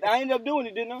 I ended up doing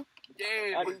it, didn't I?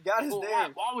 Yeah, He got his but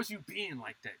damn. why was you being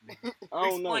like that, nigga? I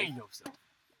don't know. Explain yourself.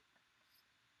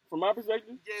 From my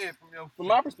perspective, Yeah, from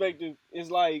my perspective, it's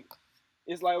like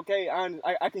okay,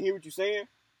 I can hear what you're saying,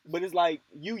 but it's like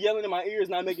you yelling in my ear is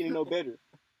not making it no better.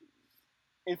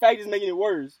 In fact, it's making it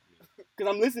worse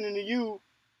because I'm listening to you,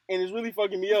 and it's really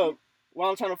fucking me up while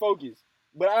I'm trying to focus.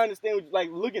 But I understand, what, like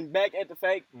looking back at the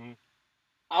fact, Mhm.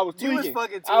 I was You was tweaking.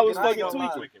 fucking tweaking. I was I ain't fucking gonna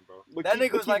lie. tweaking. bro. But That keep-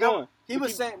 nigga but was keep like, going. he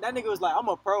was saying, that nigga was like, I'm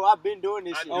a pro. I've been doing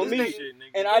this shit. On This me.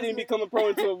 nigga, And I didn't become a pro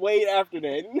until way after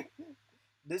that.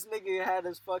 this nigga had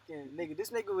us fucking,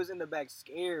 this nigga was in the back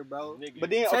scared, bro. Nigga. But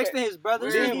then, Texting okay, his brother,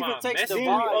 Where's he didn't my even text message?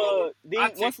 Devon. then I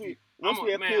once text we you. had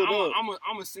pulled up,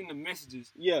 I'm gonna send the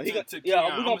messages. yeah, he got to yeah.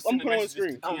 Keon. We gonna, I'm send the putting on the messages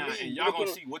screen. to Keon, Oh, me. and We y'all gonna gonna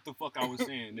put see what the fuck I was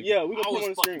saying, nigga. Yeah, we gonna I put was on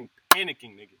the fucking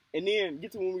panicking, nigga. And then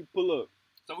get to when we pull up.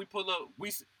 So we pull up.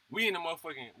 We in the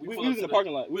motherfucking. We pull was up in the to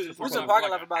parking lot. We was in We was the in the parking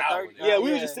lot like for about an hour, 30. nigga. Yeah, we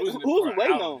yeah. was just We was who's in there we for an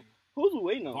waiting hour, on? nigga. Who's we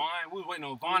waiting on? Vaughn, we was waiting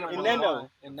on Vaughn And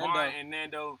Nando. And Vaughn Nando. and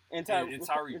Nando. And And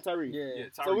Tyree. And Tyree. Yeah. Yeah,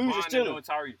 Tyree. So we was Vaughn, just chilling. Nando, and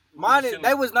Tyree. We Mine, just chilling.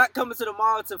 they was not coming to the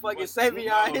mall to fucking What? Savion.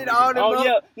 No, Hit nigga. all them Oh up.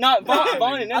 yeah, not Vaughn,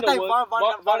 Vaughn nigga. and I Nando think was.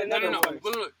 Vaughn and No, Nando no, was. no.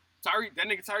 But look, Tyree, that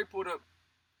nigga Tyree pulled up.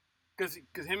 Cause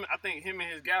him, I think him and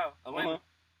his gal, Elena,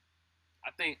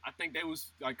 I think they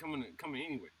was like coming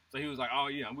anyway. So he was like, oh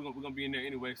yeah, we're gonna be in there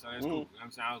anyway. So that's cool. You know what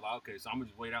I'm saying? I was like, okay, so I'm gonna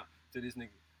just wait out to this nigga.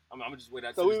 I'm gonna just wait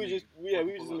out. So till we this was just nigga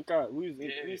we was just in the car. We was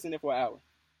in there for an hour.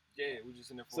 Yeah, we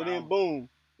just in there for So an then hour. boom,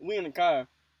 we in the car.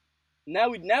 Now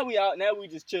we out. Now we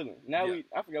just chilling. Now Yeah.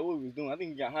 I forgot what we was doing. I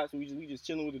think we got hot, so we just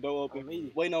chilling with the door open, Oh,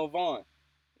 me. waiting on Vaughn.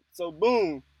 So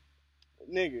boom,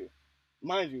 nigga.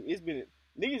 Mind you, it's been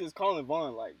niggas is calling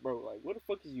Vaughn like, bro, like where the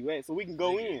fuck is you at? So we can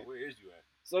go in. Where is you at?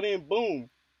 So then boom,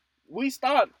 we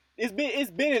stopped. It's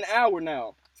been an hour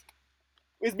now.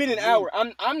 It's been an hour.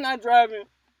 I'm not driving.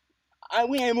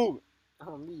 We ain't moving.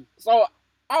 Oh, me. So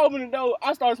I open the door.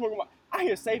 I start smoking. I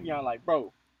hear Savion like,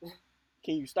 bro,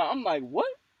 can you stop? I'm like, what?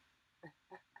 I'm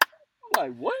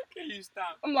like, what? Can you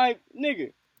stop? I'm like,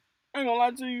 nigga, I ain't gonna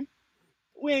lie to you.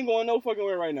 We ain't going no fucking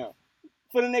where right now.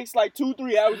 For the next like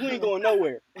 2-3 hours, we ain't going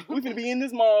nowhere. We finna be in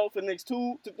this mall for the next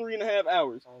 2 to 3.5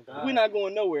 hours. Oh, We not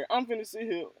going nowhere. I'm finna sit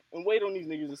here and wait on these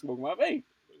niggas to smoke my vape.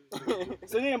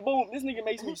 So then, boom, this nigga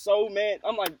makes me so mad.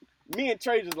 I'm like, me and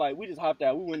Trey just like, we just hopped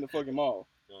out. We went to the fucking mall.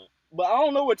 But I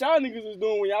don't know what y'all niggas was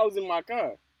doing when y'all was in my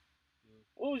car.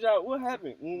 What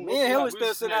happened? Me and him was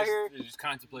still sitting out here. Just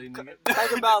contemplating, nigga.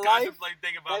 Think about life.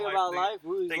 Think about life.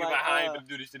 We was Think like, about how I ain't gonna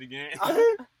do this shit again.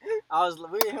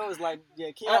 we and him was like,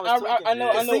 yeah, Keon was tweaking.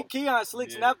 I know. Keon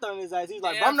slick snapped on his ass. He's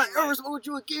like, Yeah, bro, I'm not right. ever smoke with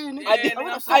you again, nigga. I did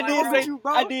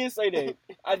say that.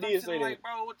 I I'm did sitting say that. like,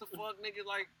 bro, what the fuck, nigga?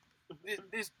 Like,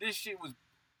 this shit was,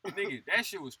 nigga. That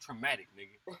shit was traumatic,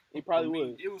 nigga. It probably For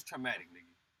me, was. It was traumatic, nigga.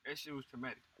 That shit was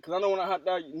traumatic. Cause I know when I hopped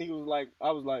out, nigga was like,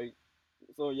 I was like,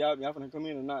 so y'all finna come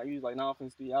in or not? He was like, nah, I'm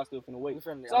finna still, y'all still finna wait.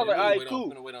 So I was like, alright,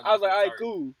 cool. I was like, alright,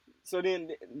 cool. So then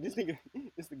this nigga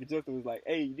Justin was like,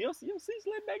 hey, your seat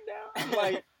slid back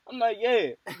down? I'm like,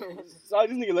 yeah. So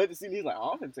this nigga let the seat. He's like,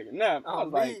 oh, I'm finna take a nap. I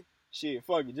was like, shit,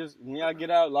 fuck it. Just when y'all get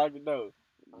out, lock the door.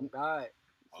 Oh God.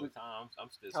 Whole time, I'm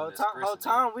still. Whole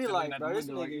time we like, bro, this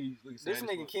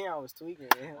nigga Keon was tweaking.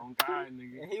 Man. On God,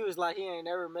 nigga. And he was like, he ain't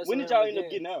never messing. When did y'all end up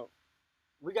getting out?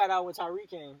 We got out when Tyreek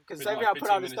came. Because Like Savion put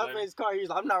 15 out his stuff minutes in his car. He was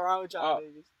like, I'm not riding with y'all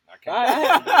niggas.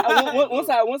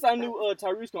 Once I knew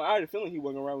Tyrese going, I had a feeling he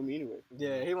wasn't around with me anyway.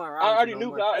 Yeah, he wasn't I riding. already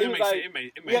knew.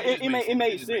 It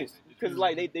made sense sense because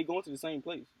like they going to the same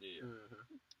place. Yeah.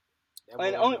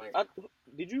 And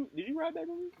did you ride back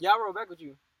with me? Yeah, I rode back with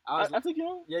you. I took you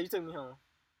home. Yeah, you took me home.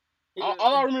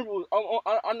 All I remember was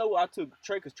I know I took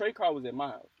Trey because Trey car was at my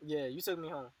house. Yeah, you took me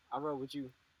home. I rode with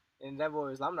you, and that boy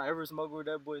was like, I'm not ever smoking with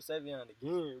that boy Savion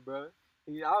again, bro.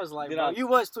 I was like, bro, you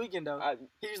was tweaking though.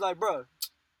 He was like, bro.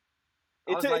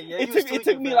 It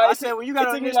took me like I said when you got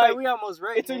on this like we almost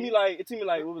ready. It took me like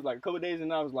it was like a couple of days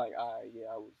and I was like, yeah,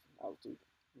 I was tweaking.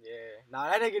 Yeah, nah,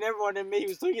 that nigga never wanted me. He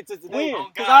was tweaking to today.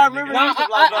 Because I remember.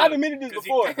 I've admitted this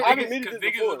before. Because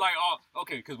niggas was like, oh,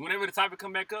 okay. Because whenever the topic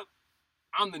come back up,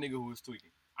 I'm the nigga who was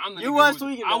tweaking. You was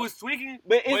tweaking. I was tweaking,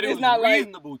 but it was not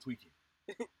reasonable tweaking.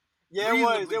 Yeah, it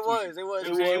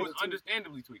was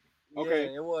understandably tweaking. Okay,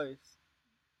 yeah, it was.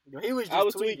 He was just I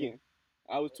was tweaking.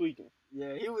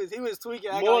 Yeah, he was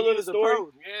tweaking. Moral of the story.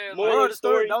 Yeah, moral of the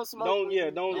story. Don't smoke.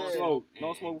 Don't smoke.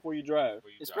 Don't smoke before you drive.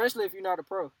 Especially if you're not a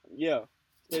pro. Yeah,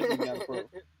 especially if you're not a pro.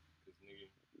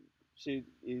 Shit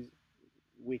is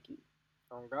wicked.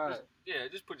 Oh God. Yeah,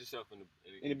 just put yourself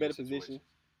in a better position.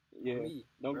 Yeah,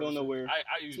 don't go nowhere.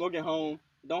 Smoke at home.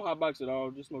 Don't hotbox at all.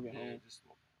 Just smoke at home. Just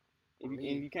smoke. If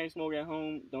you can't smoke at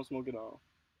home, don't smoke at all.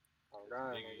 Oh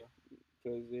God.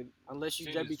 Unless you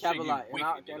JB Cavalot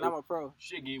and I'm a pro.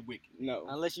 Shit get wicked. No.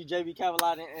 Unless you JB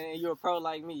Cavalot and you're a pro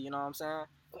like me, you know what I'm saying?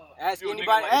 Ask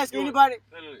anybody.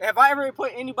 Have I ever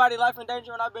put anybody's life in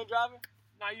danger when I've been driving?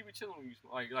 Nah, you be chilling when you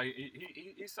smoke. Like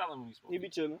he's solid when you smoke. He be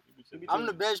chilling. I'm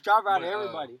the best driver out of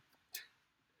everybody.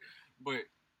 But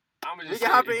I'm just. We can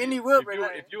hop in any whip.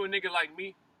 If you a nigga like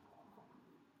me,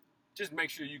 just make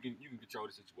sure you can control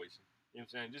the situation. You know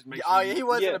what I'm saying? Just make sure. Oh yeah, he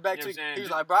was in the back too. He was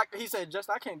like, bro, he said,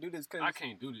 Justin, I can't do this because I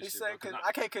can't do this. He shit, said, because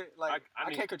I can't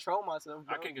control myself.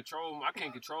 Bro. I can't control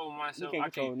myself. I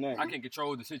can't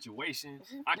control the situation.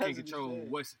 I can't control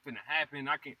what's finna happen.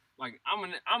 I can't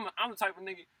I'm the type of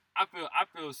nigga. I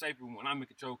feel safer when I'm in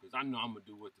control because I know I'm gonna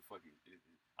do what the fuck it is.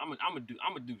 I'm gonna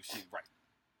do the shit right.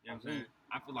 You know what I'm saying?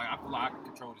 I feel like I can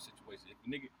control the situation.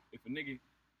 If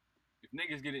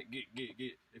niggas get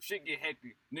if shit get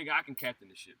hectic, nigga, I can captain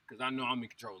the shit because I know I'm in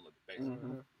control of it, basically. You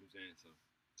know what I'm saying? So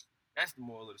that's the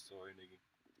moral of the story, nigga.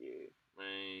 Yeah.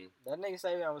 Man. That nigga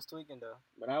say I was tweaking though.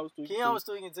 But I was tweaking. Keon was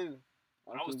tweaking too.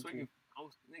 I was tweaking. I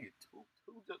was nigga two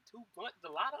blunt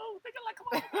gelato. Nigga, like come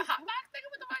on, nigga,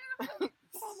 what the fuck?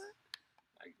 Come on, man.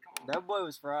 Like come on. That boy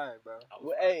was fried, bro.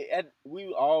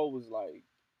 We all was like.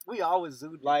 We always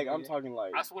zooted. Like, I'm talking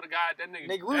like. I swear to God, that nigga.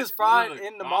 Nigga, we was frying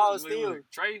in the mall still.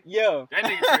 Trey? Yeah. That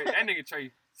nigga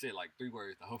Trey said like 3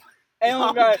 words the whole time. And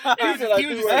oh God, he was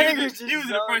in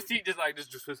the front seat just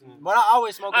listening. But I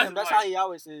always smoke with him. That's how he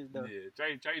always is, though. Yeah,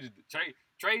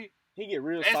 Trey. He get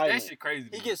real silent. That shit crazy.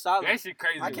 He get silent. That shit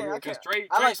crazy. I can't. Trey,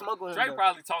 I like smoking with him. Trey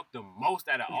probably talked the most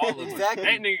out of all of us. Exactly.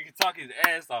 That nigga can talk his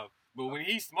ass off. But when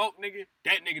he smoke, nigga,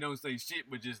 that nigga don't say shit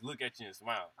but just look at you and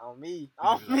smile. On me.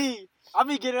 I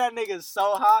be getting that nigga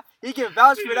so high. He can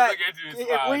vouch for that.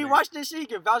 When you watch this shit, he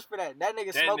can vouch for that. That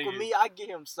nigga smoke with me, I get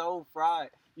him so fried.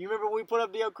 You remember when we put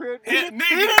up to your crib?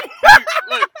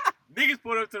 Look, niggas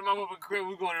put up to my motherfucking crib.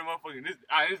 We going to motherfucking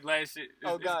this last shit.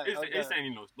 This ain't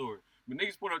even no story. But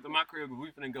niggas put up to my crib, but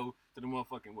we finna go to the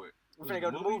motherfucking what? We finna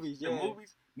go to the movies. Yeah. The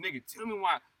movies, nigga. Tell me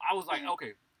why. I was like,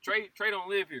 okay, Trey don't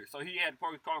live here, so he had to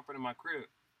park his car in front of my crib.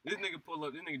 This nigga pull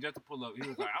up. This nigga just to pull up. I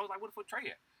was like, what the fuck Trey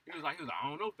at? He was like, I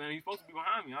don't know, fam. He's supposed to be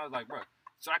behind me. I was like, bro,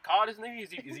 should I call this nigga?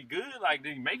 Is he good? Like,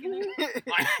 did he make it?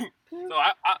 Like, so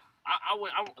I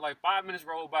went like 5 minutes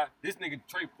rolled by. This nigga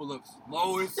Trey pull up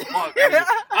slow as fuck.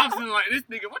 I'm sitting like, this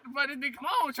nigga, what the fuck? This nigga, come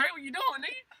on, Trey, what you doing,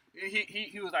 nigga?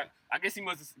 He was like, I guess he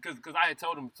must have, because I had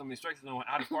told him some instructions on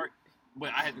how to park, but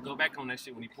I had to go back on that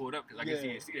shit when he pulled up, because I guess he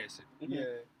didn't see that shit.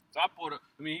 Yeah. So I pulled up.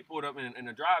 He pulled up in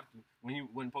the drive-thru when he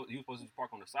was supposed to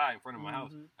park on the side in front of my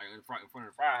house, like in front of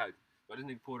the fryer house. So this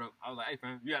nigga pulled up. I was like, hey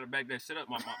fam, you gotta back that shit up.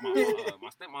 My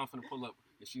stepmom finna pull up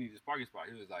and she needs this parking spot.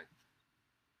 He was like,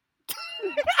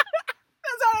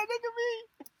 that's how that nigga be.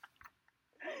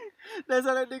 That's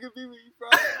how that nigga be when you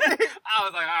fried. I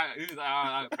was like, all right. He was like, all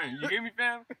right, fam, you hear me,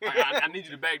 fam? Like, I need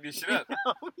you to back this shit up.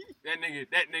 That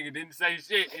nigga didn't say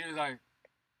shit. He was like,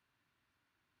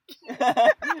 I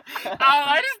was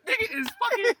like, this nigga is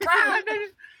fucking fried, nigga.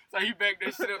 So he backed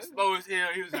that shit up slow as hell.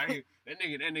 He was like, hey, that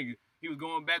nigga, he was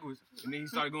going backwards, and then he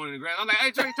started going in the grass. I'm like,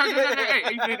 hey, Trey,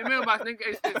 hey, you hit the mailbox, nigga.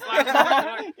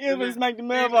 Hey, yeah, but smack the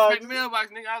mailbox. Smack the mailbox,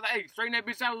 nigga. I was like, hey, straighten that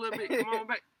bitch out a little bit. Come on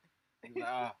back. He was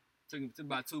like, took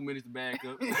about 2 minutes to bag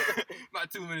up.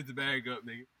 About 2 minutes to bag up,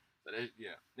 nigga. So that,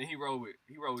 yeah. Then he rolled with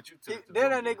you too. Then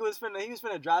that nigga was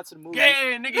finna drive to the movie.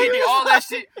 Yeah, nigga, he did all that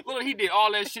shit. Look, he did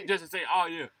all that shit just to say, oh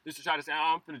yeah, just to try to say,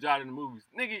 oh, I'm finna drive in the movies.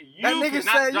 Nigga, you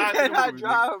cannot drive in the movies,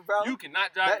 nigga. Bro. You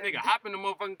cannot drive, nigga. Hop in the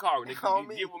motherfucking car, nigga.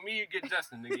 You get with me, you get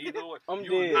Justin, nigga. Either way,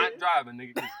 you not driving,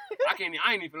 nigga. I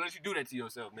ain't even let you do that to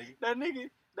yourself, nigga.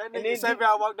 That nigga said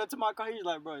I walked up to my car. He was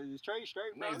like, bro, is Trey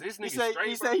straight, bro? This nigga straight, bro.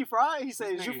 He said he fried. He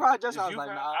said, is you fried, Justin? I was like,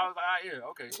 nah. I was like, all right, yeah,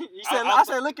 okay. He said, I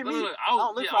said, look at me. I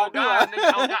don't look fried, do I?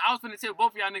 I was finna tell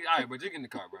both of y'all niggas, all right, bro, just get in the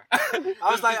car, bro.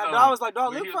 I was like,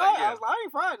 dog, look fried. I was like, I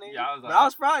ain't fried, nigga. Yeah, but I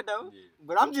was fried, though.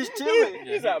 But I'm just chilling.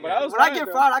 He's like, but I was when I get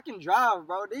fried, I can drive,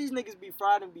 bro. These niggas be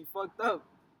fried and be fucked up.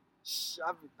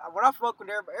 When I fuck with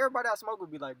everybody I smoke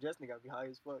would be like, Justin gotta be high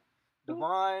as fuck.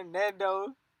 Devon,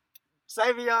 Nando,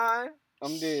 Savion.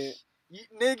 I'm dead.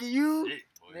 Nigga,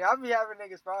 I be having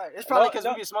niggas fried. It's probably because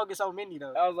we be smoking so many,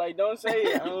 though. I was like, don't say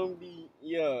it. I don't be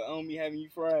having you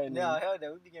fried. No, hell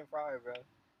no. We be getting fried, bro.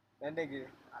 That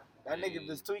nigga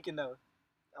was tweaking, though.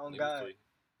 On God.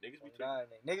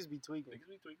 Niggas be tweaking.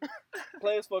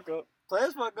 Players fuck up.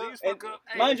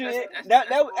 Mind you, that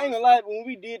ain't gonna lie. When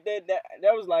we did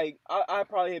that was like I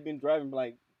probably had been driving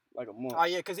like a month. Oh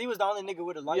yeah, because he was the only nigga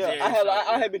with a license. Yeah,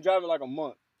 I had been driving like a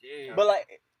month. Yeah. But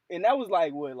like, and that was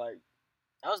like what, like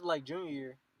that was like junior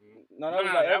year. No, that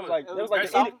was like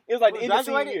the end of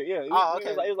senior year. Yeah. Oh,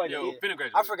 okay. It was like finna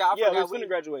graduate. I forgot. Yeah, we was finna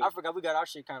graduate. I forgot we got our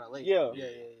shit kind of late. Yeah.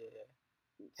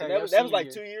 So that was like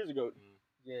 2 years ago.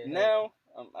 Yeah. Now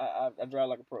I drive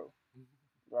like a pro.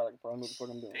 I know what the fuck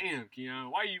I'm doing. Damn, Keon,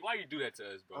 why you do that to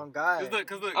us, bro? Oh God.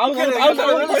 Cause look,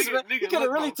 he could have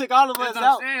really took all of us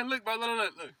out. I'm saying, look, bro,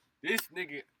 look. This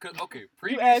nigga, okay,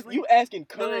 previously you asking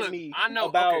current me I know,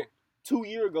 about 2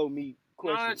 years ago me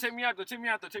questions. No, check me out though.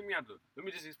 Let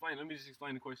me just explain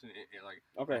the question and like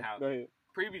okay, how go ahead.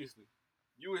 Previously,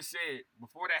 you had said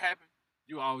before that happened,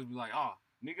 you would always be like, oh,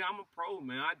 nigga, I'm a pro,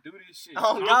 man. I do this shit.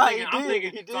 Oh so God, I'm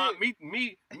thinking, so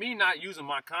me not using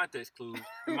my context clues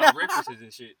and my references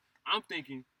and shit. I'm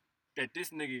thinking that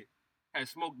this nigga has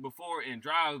smoked before and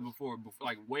drives before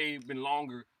like way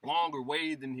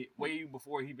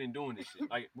before he been doing this shit.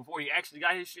 Like before he actually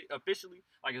got his shit officially,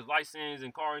 like his license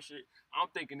and car and shit. I'm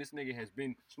thinking this nigga has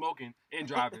been smoking and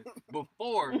driving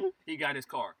before he got his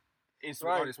car and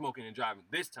started smoking and driving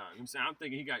this time. You know what I'm saying? I'm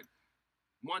thinking he got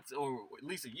months or at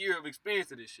least a year of experience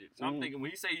to this shit. So I'm thinking when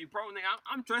he say you pro, nigga,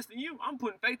 I'm trusting you. I'm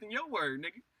putting faith in your word,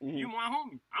 nigga. You my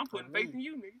homie. I'm putting faith in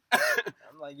you, nigga.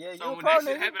 I'm like, yeah, so you when pro, that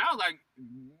shit nigga. happened, I was like,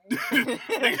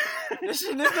 this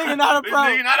nigga not a pro.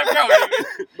 This nigga not a pro,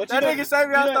 nigga. But that nigga saved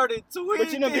me. I started tweaking.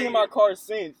 But you done been in my car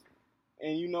since,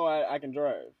 and you know I can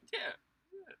drive. Yeah.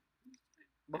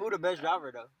 But who the best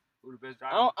driver though? Who the best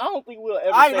driver? I don't think we'll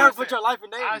ever. I ain't never put your life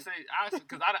in danger. I say,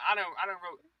 because I don't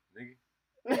wrote, nigga.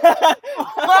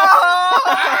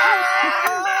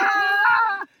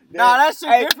 Nah, that shit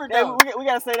different though. We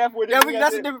gotta say that for this. Yeah,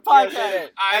 that's a different podcast.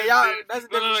 Hey, y'all, that's a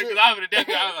different shit. Because I was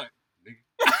definitely, I was like, nigga.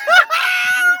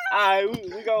 Alright,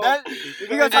 we go. We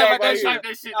gonna talk about that shit. Type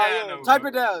that shit down, though, Type bro.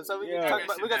 it down so we Yeah. can talk Type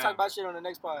about. that We gonna shit talk down, about shit on the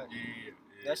next pod. Yeah.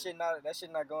 That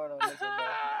shit not going on next one,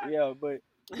 bro. Yeah, but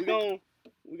we gon'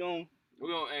 We're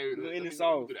gonna end this let me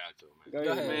off. do the outro, man. Go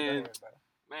Go ahead, ahead, man. bro.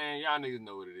 Man, y'all niggas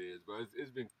know what it is, bro.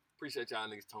 It's been appreciate y'all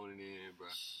niggas tuning in, bro.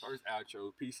 First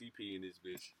outro, PCP in this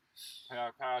bitch.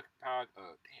 Damn.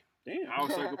 Our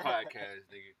Circle Podcast,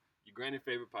 nigga. Your granny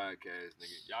favorite podcast,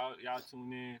 nigga. Y'all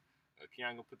tune in.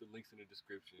 Keon gonna put the links in the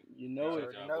description. You know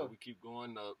it. Y'all, but we keep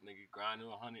going up, nigga. Grinding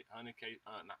 100K,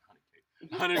 not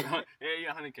 100K.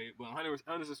 100K, but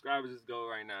 100 subscribers is goal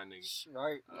right now, nigga.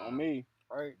 Right. On me.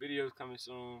 Right. Videos coming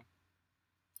soon.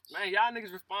 Man, y'all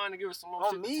niggas respond and give us some more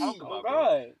On shit me. to talk Oh about, bro.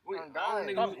 God. On God.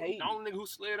 The only nigga who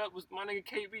slid up was my nigga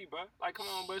KB, bro. Like, come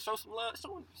on, bro. Show some love.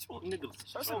 Show niggas.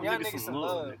 Show some young niggas some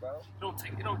love, nigga. bro. It don't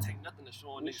take nothing to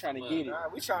show a We nigga trying some to love. get it. Nah,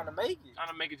 we trying to make it. Trying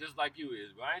to make it just like you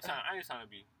is, bro. I ain't trying to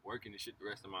be working this shit the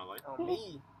rest of my life. On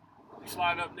me. You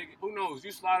slide up, nigga. Who knows?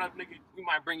 You slide up, nigga. We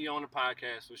might bring you on the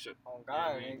podcast for sure. On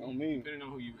God, Yeah, On me. Depending on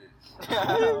who you is.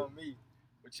 nigga. On me.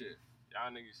 But yeah,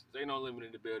 y'all niggas, they no limit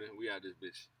in the building. We out this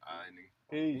bitch. Alright, nigga.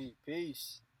 Peace.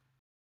 Peace.